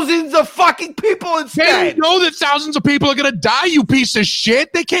thousands of fucking people instead. They know that thousands of people are going to die, you piece of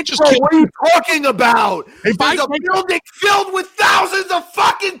shit. They can't just Bro, kill. what are you talking about? If There's a building filled with thousands of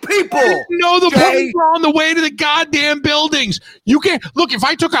fucking people. No, the Jay. planes are on the way to the goddamn buildings. You can't look. If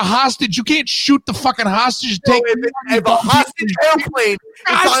I took a hostage, you can't shoot the fucking hostage. So if a hostage airplane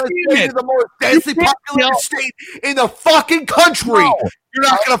is on its way to the most densely populated state in the fucking country, you're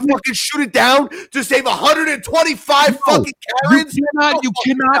not gonna fucking shoot it down to save 125 fucking Karens? You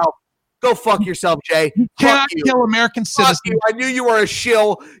cannot. Go fuck yourself, Jay. You cannot kill American Fuck citizens. you. I knew you were a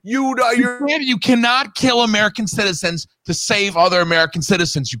shill. You cannot kill American citizens to save other American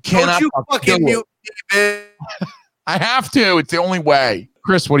citizens. You cannot. Don't you fucking mute me, man. I have to. It's the only way.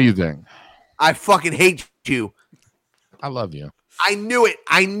 Chris, what do you think? I fucking hate you. I love you. I knew it.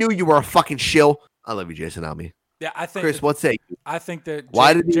 I knew you were a fucking shill. I love you, Jason Almy. Yeah, I think. Chris, what say you? I think that.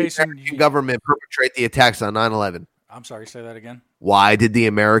 Why did the Jason, American government perpetrate the attacks on 9/11? I'm sorry, say that again. Why did the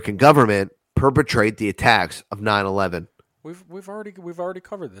American government perpetrate the attacks of 9/11? We've already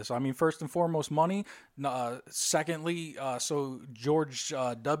covered this. I mean, first and foremost, money. Secondly, so George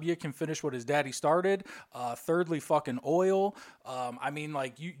W. can finish what his daddy started. Thirdly, fucking oil. I mean,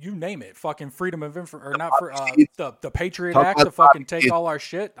 like you name it. Fucking freedom of information, or not for the Patriot Act to fucking take all our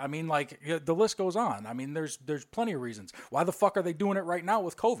shit. I mean, like the list goes on. I mean, there's plenty of reasons. Why the fuck are they doing it right now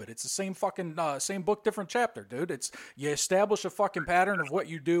with COVID? It's the same fucking same book, different chapter, dude. It's you establish a fucking pattern of what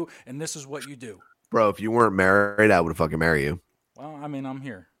you do, and this is what you do. Bro, if you weren't married, I would fucking marry you. Well, I mean, I'm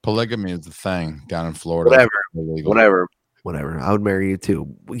here. Polygamy is the thing down in Florida. Whatever. I would marry you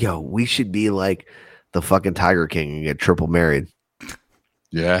too. Yo, we should be like the fucking Tiger King and get triple married.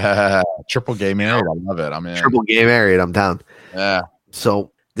 Yeah, triple gay married. I love it. I'm in. Triple gay married. I'm down. Yeah.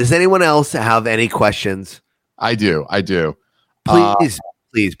 So, does anyone else have any questions? I do. Please,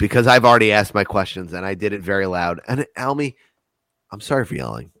 because I've already asked my questions and I did it very loud. And Almy, I'm sorry for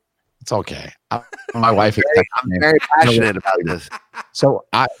yelling. It's okay. My wife is very passionate about this. So,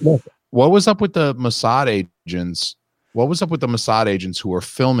 look, what was up with the Mossad agents? What was up with the Mossad agents who were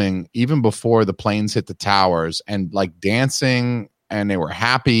filming even before the planes hit the towers and like dancing, and they were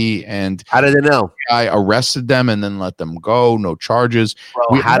happy? And how did they know? I arrested them and then let them go, no charges.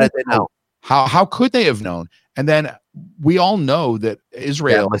 Bro, how did they know? How could they have known? And then we all know that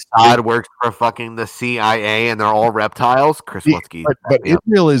Israel, Mossad works for fucking the CIA, and they're all reptiles. Chris Lutsky, but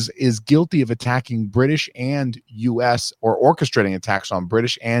Israel is guilty of attacking British and U.S. or orchestrating attacks on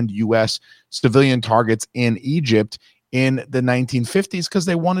British and U.S. civilian targets in Egypt in the 1950s because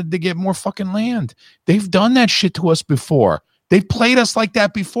they wanted to get more fucking land. They've done that shit to us before. They've played us like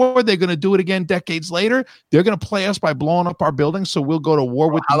that before. They're going to do it again decades later. They're going to play us by blowing up our buildings so we'll go to war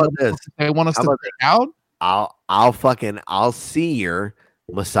with them. They want us to take out. I'll see your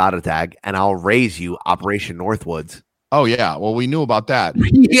Mossad attack and I'll raise you Operation Northwoods. Oh yeah, well we knew about that.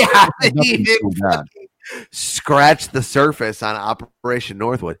 Yeah, he did scratch the surface on Operation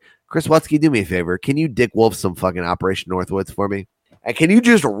Northwood. Chris Watsky, do me a favor. Can you Dick Wolf some fucking Operation Northwoods for me? And can you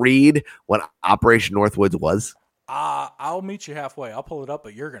just read what Operation Northwoods was? I'll meet you halfway. I'll pull it up,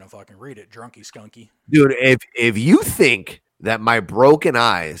 but you're gonna fucking read it, drunky skunky. Dude, if you think that my broken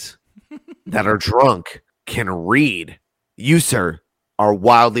eyes that are drunk can read, you, sir, are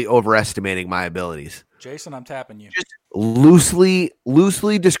wildly overestimating my abilities. Jason, I'm tapping you. Just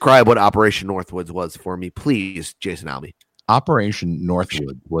loosely describe what Operation Northwoods was for me, please, Jason Almy. Operation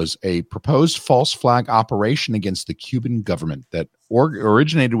Northwood was a proposed false flag operation against the Cuban government that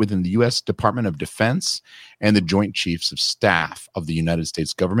originated within the U.S. Department of Defense and the Joint Chiefs of Staff of the United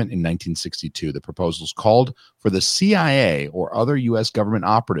States government in 1962. The proposals called for the CIA or other U.S. government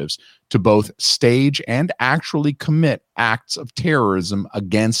operatives to both stage and actually commit acts of terrorism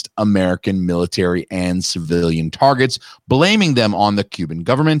against American military and civilian targets, blaming them on the Cuban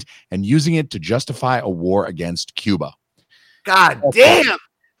government and using it to justify a war against Cuba. God damn,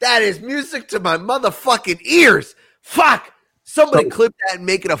 that is music to my motherfucking ears. Fuck. Somebody clip that and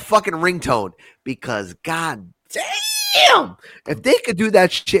make it a fucking ringtone, because god damn, if they could do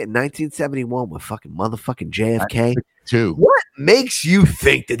that shit in 1971 with fucking motherfucking JFK, what makes you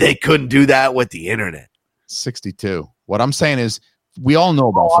think that they couldn't do that with the internet? 62. What I'm saying is, we all know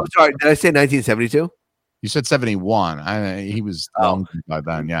about. I'm sorry, did I say 1972? You said 71. He was by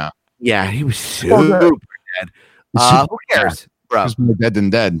then. Yeah, he was super dead. Who cares, bro? He's more dead than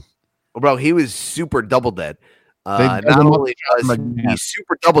dead. Bro, he was super double dead. Not only was he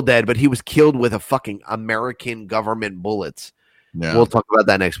super double dead, but he was killed with a fucking American government bullets. Yeah. We'll talk about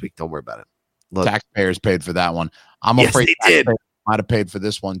that next week. Don't worry about it. Look, taxpayers paid for that one. I'm afraid they might have paid for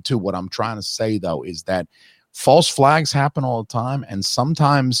this one too. What I'm trying to say though is that false flags happen all the time, and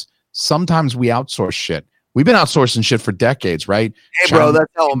sometimes we outsource shit. We've been outsourcing shit for decades, right? Hey, bro,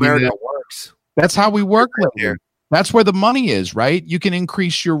 that's how America works. That's how we work here. That's where the money is, right? You can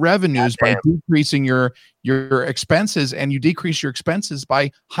increase your revenues by decreasing your expenses, and you decrease your expenses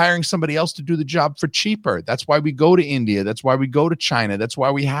by hiring somebody else to do the job for cheaper. That's why we go to India. That's why we go to China. That's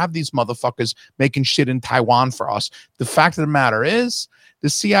why we have these motherfuckers making shit in Taiwan for us. The fact of the matter is The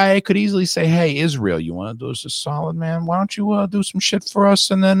CIA could easily say, hey, Israel, you want to do us a solid, man? Why don't you do some shit for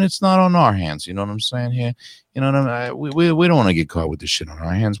us? And then it's not on our hands. You know what I'm saying here? You know what I mean? We don't want to get caught with this shit on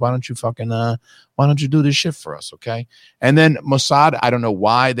our hands. Why don't you do this shit for us? Okay. And then Mossad, I don't know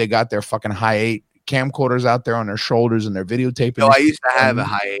why they got their fucking Hi8 camcorders out there on their shoulders and they're videotaping. No, I used to have a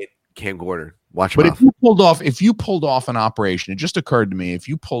Hi8 camcorder. Watch but mouth. if you pulled off an operation, it just occurred to me, if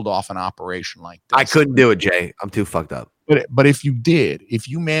you pulled off an operation like this, I couldn't do it, Jay. I'm too fucked up. But if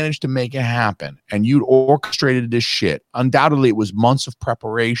you managed to make it happen and you orchestrated this shit, undoubtedly it was months of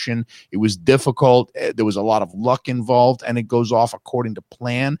preparation. It was difficult. There was a lot of luck involved, and it goes off according to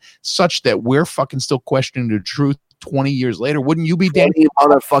plan, such that we're fucking still questioning the truth 20 years later. Wouldn't you be dancing?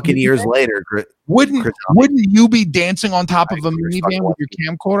 Motherfucking years later, wouldn't you be dancing on top of a minivan with your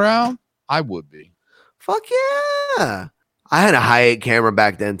camcorder out? I would be. Fuck yeah! I had a Hi8 camera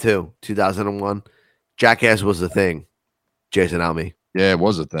back then too. 2001. Jackass was the thing. Jason Alme. Yeah, it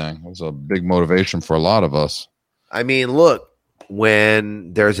was a thing. It was a big motivation for a lot of us. I mean, look,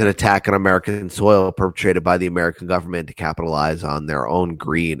 when there's an attack on American soil perpetrated by the American government to capitalize on their own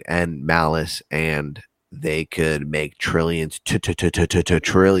greed and malice, and they could make trillions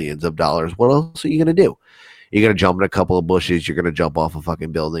of dollars, what else are you going to do? You're going to jump in a couple of bushes. You're going to jump off a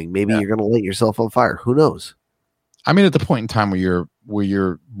fucking building. Maybe you're going to light yourself on fire. Who knows? I mean, at the point in time where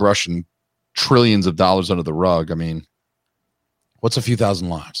you're brushing trillions of dollars under the rug, I mean, what's a few thousand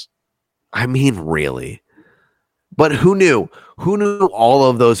lives? I mean, really. But who knew? Who knew all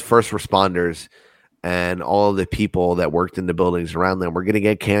of those first responders and all of the people that worked in the buildings around them were going to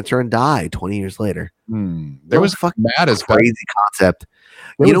get cancer and die 20 years later? There was fucking crazy concept.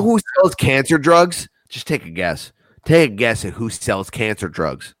 You know who sells cancer drugs? Just take a guess. Take a guess at who sells cancer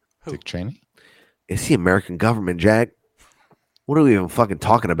drugs. Dick Cheney? It's the American government, Jack. What are we even fucking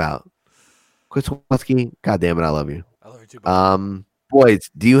talking about? Chris Watsky, God damn it, I love you. I love you too, buddy. Boys,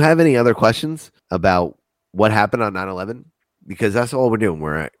 do you have any other questions about what happened on 9/11? Because that's all we're doing.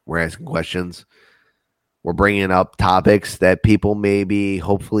 We're asking questions. We're bringing up topics that people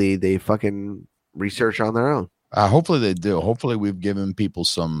hopefully they fucking research on their own. Hopefully they do. Hopefully we've given people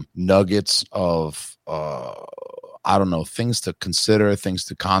some nuggets of, I don't know, things to consider, things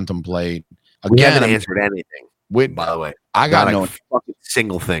to contemplate. Again, we haven't answered anything. By the way, I got no fucking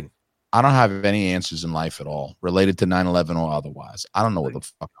single thing. I don't have any answers in life at all related to 9/11 or otherwise. I don't know what the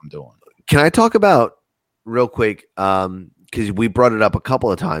fuck I'm doing. Can I talk about real quick? Because we brought it up a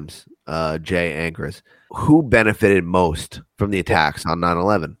couple of times, Jay and Chris. Who benefited most from the attacks on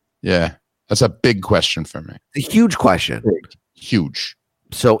 9/11? Yeah, that's a big question for me. It's a huge question. Huge.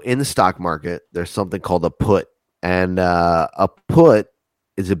 So in the stock market, there's something called a put. And a put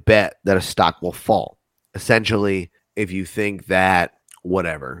is a bet that a stock will fall. Essentially, if you think that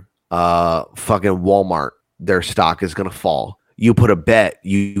fucking Walmart, their stock is going to fall, you put a bet,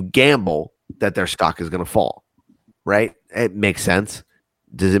 you gamble that their stock is going to fall, right? It makes sense.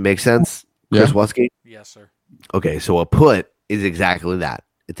 Does it make sense, Chris Watsky? Yes, sir. Okay, so a put is exactly that.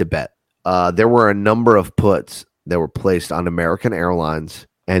 It's a bet. There were a number of puts that were placed on American Airlines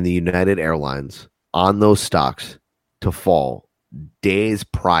and the United Airlines on those stocks to fall days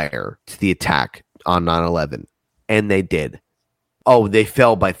prior to the attack on 9/11. And they did. Oh, they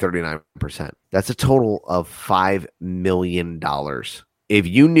fell by 39%. That's a total of $5 million. If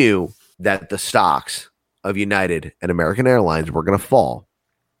you knew that the stocks of United and American Airlines were going to fall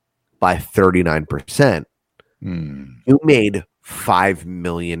by 39%, you made $5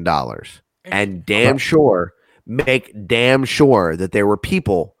 million. And make damn sure that there were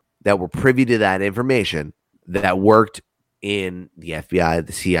people that were privy to that information that worked in the FBI,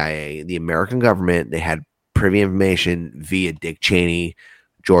 the CIA, the American government. They had privy information via Dick Cheney,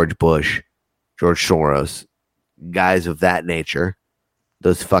 George Bush, George Soros, guys of that nature,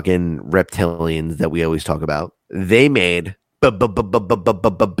 those fucking reptilians that we always talk about. They made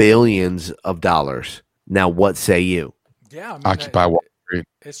billions of dollars. Now, what say you? Yeah, I mean, Occupy Wall Street.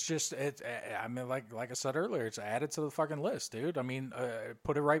 It's just I mean, like I said earlier, it's added to the fucking list, dude. I mean,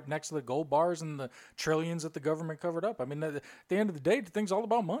 put it right next to the gold bars and the trillions that the government covered up. I mean, at the end of the day, the thing's all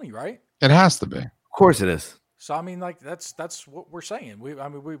about money, right? It has to be. Of course it is. So I mean, like that's what we're saying.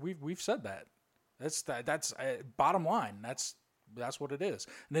 We've said that. That's bottom line. That's what it is.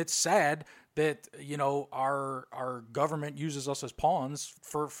 And it's sad that our government uses us as pawns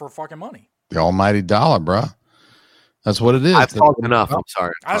for fucking money. The almighty dollar, bro. That's what it is. I've talked enough. I'm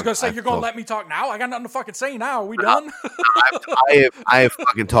sorry. I was going to say, you're going to let me talk now? I got nothing to fucking say now. Are we done? I have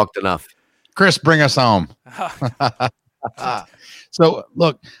fucking talked enough. Chris, bring us home. So,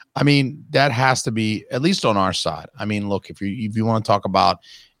 look, I mean, that has to be, at least on our side. I mean, look, if you want to talk about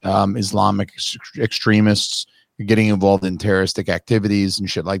Islamic extremists, you're getting involved in terroristic activities and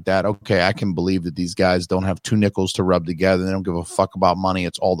shit like that. Okay, I can believe that these guys don't have two nickels to rub together. They don't give a fuck about money.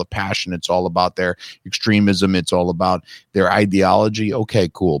 It's all the passion. It's all about their extremism. It's all about their ideology. Okay,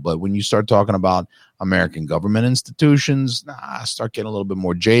 cool. But when you start talking about American government institutions, I start getting a little bit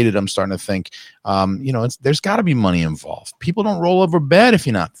more jaded. I'm starting to think, there's got to be money involved. People don't roll over bed if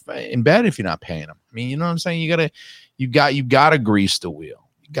you're not in bed if you're not paying them. I mean, you know what I'm saying? You got to grease the wheel.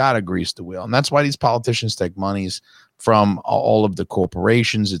 You got to grease the wheel, and that's why these politicians take monies from all of the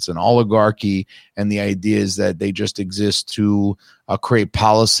corporations. It's an oligarchy, and the idea is that they just exist to create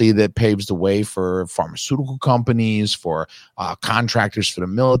policy that paves the way for pharmaceutical companies, for contractors, for the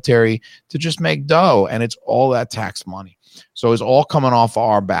military to just make dough, and it's all that tax money. So it's all coming off of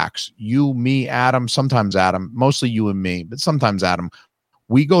our backs. You, me, Adam, sometimes Adam, mostly you and me, but sometimes Adam.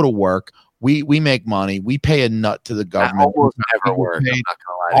 We go to work. We make money. We pay a nut to the government. Almost never work.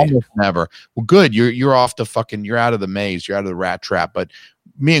 Almost never. Well, good. You're off the fucking. You're out of the maze. You're out of the rat trap. But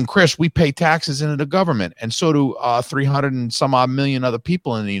me and Chris, we pay taxes into the government, and so do 300 and some odd million other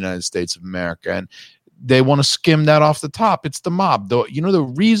people in the United States of America. And they want to skim that off the top. It's the mob. Though,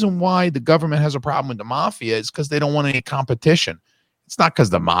 the reason why the government has a problem with the mafia is because they don't want any competition. It's not because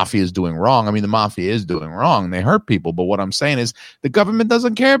the mafia is doing wrong. I mean, the mafia is doing wrong. They hurt people. But what I'm saying is the government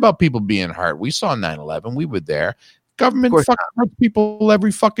doesn't care about people being hurt. We saw 9/11. We were there. Government fucking hurts people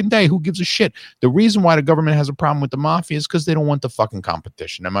every fucking day. Who gives a shit? The reason why the government has a problem with the mafia is because they don't want the fucking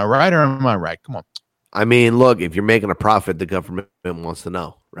competition. Am I right or am I right? Come on. I mean, look, if you're making a profit, the government wants to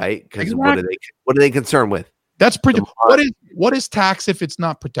know, right? Because what are they concerned with? That's pretty. What is tax if it's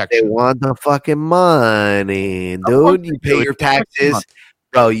not protection? They want the fucking money, dude. You pay your taxes,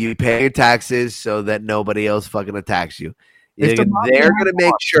 bro. You pay your taxes so that nobody else fucking attacks you. They're gonna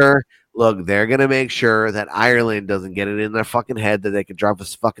make sure. Look, they're gonna make sure that Ireland doesn't get it in their fucking head that they can drop a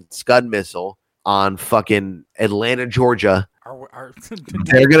fucking Scud missile on fucking Atlanta, Georgia.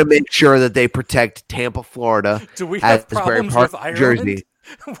 They're gonna make sure that they protect Tampa, Florida. Do we have problems with Ireland? Jersey.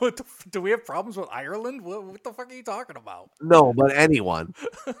 Do we have problems with Ireland? What the fuck are you talking about? No, but anyone.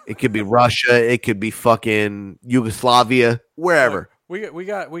 It could be Russia. It could be fucking Yugoslavia. Wherever. We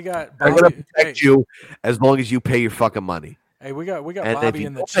got. They're gonna protect you as long as you pay your fucking money. Hey, we got and Bobby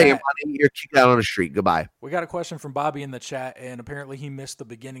in the chat. Your money, you're kicked out on the street. Goodbye. We got a question from Bobby in the chat, and apparently he missed the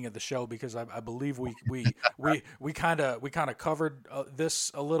beginning of the show because I believe we kind of covered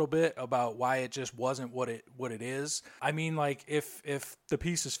this a little bit about why it just wasn't what it is. I mean, like if the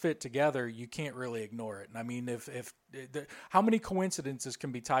pieces fit together, you can't really ignore it. And I mean, how many coincidences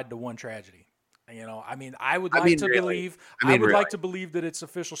can be tied to one tragedy? I mean, I would like to believe that it's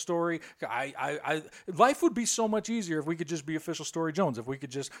official story. Life would be so much easier if we could just be official story Jones. If we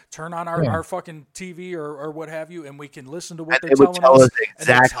could just turn on our fucking TV or what have you, and we can listen to what they're telling us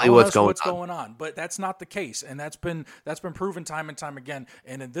exactly what's going on. But that's not the case, and that's been proven time and time again.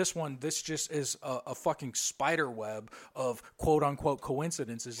 And in this one, this just is a fucking spider web of quote unquote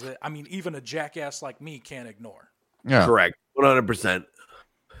coincidences that even a jackass like me can't ignore. Yeah, correct, 100%.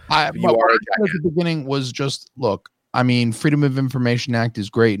 At the beginning was just, look, I mean, Freedom of Information Act is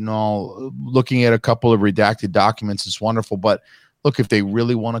great and all. Looking at a couple of redacted documents is wonderful. But look, if they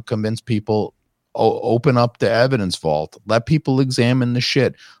really want to convince people, open up the evidence vault. Let people examine the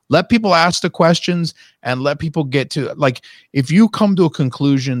shit. Let people ask the questions and let people get to, like, if you come to a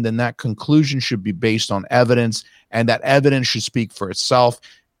conclusion, then that conclusion should be based on evidence, and that evidence should speak for itself.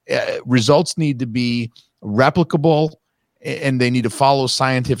 Results need to be replicable, and they need to follow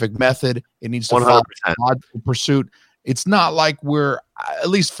scientific method. It needs to 100%. Follow logical pursuit. It's not like at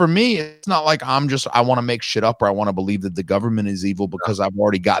least for me, it's not like I want to make shit up or I want to believe that the government is evil because I've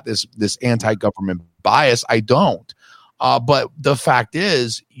already got this anti-government bias. I don't. But the fact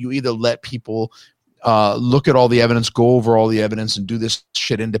is, you either let people look at all the evidence, go over all the evidence, and do this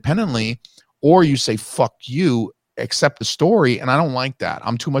shit independently, or you say, fuck you, accept the story. And I don't like that.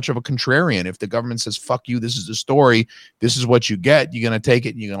 I'm too much of a contrarian. If the government says, fuck you, this is the story, this is what you get, you're going to take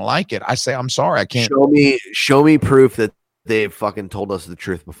it and you're going to like it, I say, I'm sorry, I can't. Show me proof that they've fucking told us the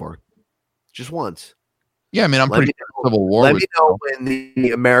truth before. Just once. Yeah, I mean, I'm pretty sure Civil War. Let me know when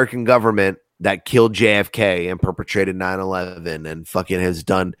the American government that killed JFK and perpetrated 9/11 and fucking has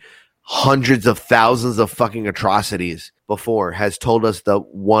done hundreds of thousands of fucking atrocities before has told us the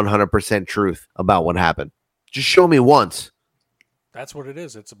 100% truth about what happened. Just show me once. That's what it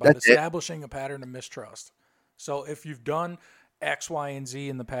is. It's about establishing a pattern of mistrust. So if you've done X, Y, and Z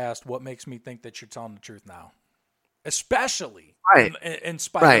in the past, what makes me think that you're telling the truth now? Especially in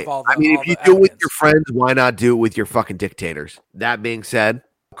spite of all the if you do it with your friends, why not do it with your fucking dictators? That being said,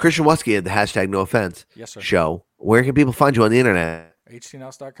 Christian Wusky at the hashtag No Offense show. Where can people find you on the internet?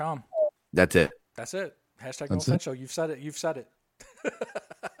 htnouse.com. That's it. That's it. Hashtag no offense show. You've said it.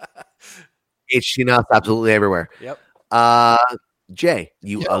 HT nuts absolutely everywhere. Yep. Jay,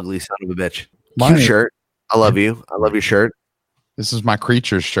 you ugly son of a bitch. Mine- Cute shirt. I love you. I love your shirt. This is my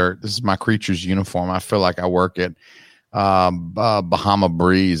Creatures shirt. This is my Creatures uniform. I feel like I work at Bahama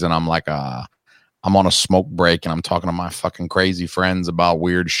Breeze, and I'm like I'm on a smoke break, and I'm talking to my fucking crazy friends about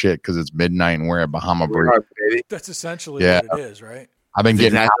weird shit because it's midnight and we're at Bahama Breeze. Baby. That's essentially what it is, right? I've been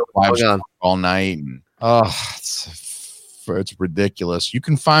getting exactly what's going on. all night, and it's ridiculous. You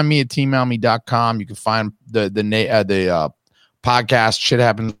can find me at teammelme.com. You can find the podcast Shit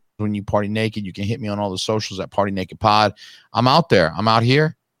Happens When You Party Naked. You can hit me on all the socials at Party Naked Pod. I'm out there. I'm out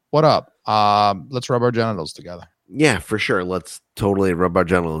here. What up? Let's rub our genitals together. Yeah, for sure. Let's totally rub our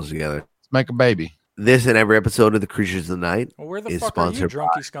genitals together. Let's make a baby. This and every episode of the Creatures of the Night Well, where the is fuck are you, sponsored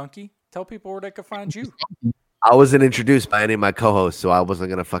drunky skunky? Tell people where they can find you. I wasn't introduced by any of my co-hosts, so I wasn't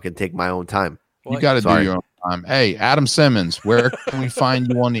gonna fucking take my own time. You got to do your own time. Hey, Adam Simmons, where can we find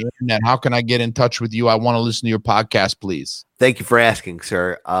you on the internet? How can I get in touch with you? I want to listen to your podcast, please. Thank you for asking,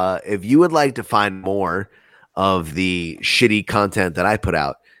 sir. If you would like to find more of the shitty content that I put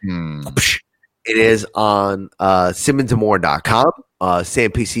out, it is on simmonsandmore.com,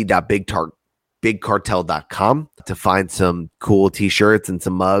 sampc.bigcartel.com to find some cool t-shirts and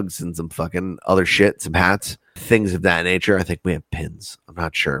some mugs and some fucking other shit, some hats, things of that nature. I think we have pins. I'm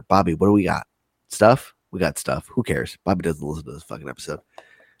not sure. Bobby, what do we got? Stuff? We got stuff. Who cares? Bobby doesn't listen to this fucking episode.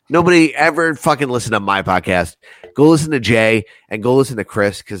 Nobody ever fucking listen to my podcast. Go listen to Jay and go listen to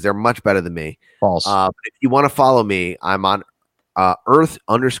Chris because they're much better than me. False. But if you want to follow me, I'm on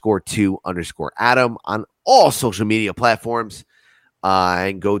Earth_2_Adam on all social media platforms.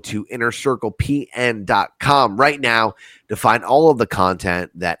 And go to innercirclepn.com right now to find all of the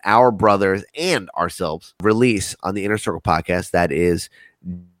content that our brothers and ourselves release on the Inner Circle podcast. That is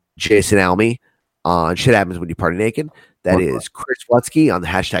Jason Alme on Shit Happens When You Party Naked. That is Chris Wutsky on the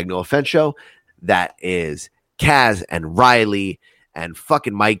hashtag No Offense Show. That is Kaz and Riley and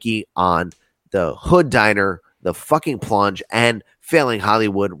fucking Mikey on the Hood Diner, the fucking Plunge, and Failing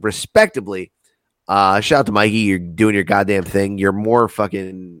Hollywood, respectively. Shout out to Mikey. You're doing your goddamn thing. You're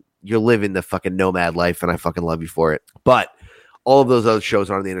living the fucking nomad life, and I fucking love you for it. But all of those other shows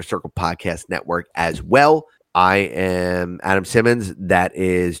are on the Inner Circle Podcast Network as well. I am Adam Simmons. That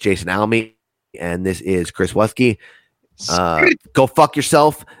is Jason Alme. And this is Chris Wutsky. Go fuck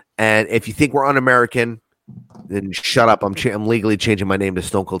yourself. And if you think we're un-American, then shut up. I'm legally changing my name to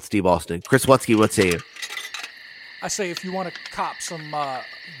Stone Cold Steve Austin. Chris Wutsky, what say you? I say if you want to cop some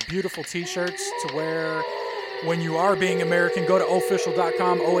beautiful t-shirts to wear when you are being American, go to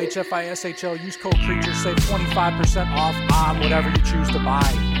official.com, OHFISHL, use code CREATURES, save 25% off on whatever you choose to buy.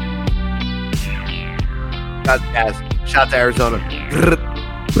 Shout out to Arizona.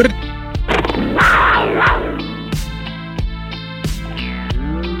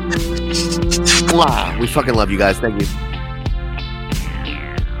 We fucking love you guys. Thank you.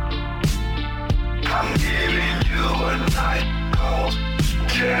 I'm giving you a night call to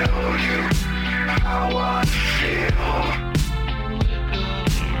tell you how I feel.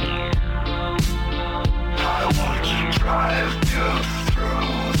 I want to drive you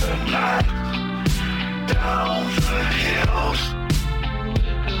through the night, down the hills.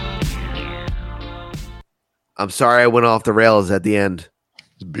 I'm sorry I went off the rails at the end.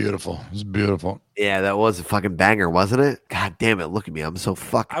 It's beautiful. It's beautiful. Yeah, that was a fucking banger, wasn't it? God damn it. Look at me. I'm so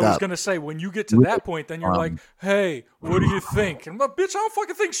fucked up. I was going to say, when you get to that point, then you're like, hey, what do you think? And I'm like, bitch, I don't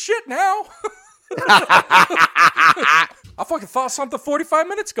fucking think shit now. I fucking thought something 45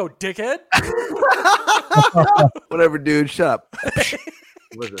 minutes ago, dickhead. Whatever, dude. Shut up.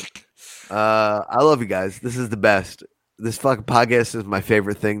 Listen, I love you guys. This is the best. This fucking podcast is my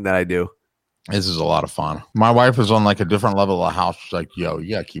favorite thing that I do. This is a lot of fun. My wife is on like a different level of the house. She's like, yo,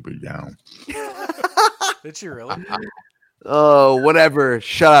 you gotta keep it down. Did she really? Oh, whatever.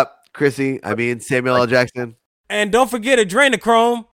 Shut up, Chrissy. I mean, Samuel L. Jackson. And don't forget Adrenochrome.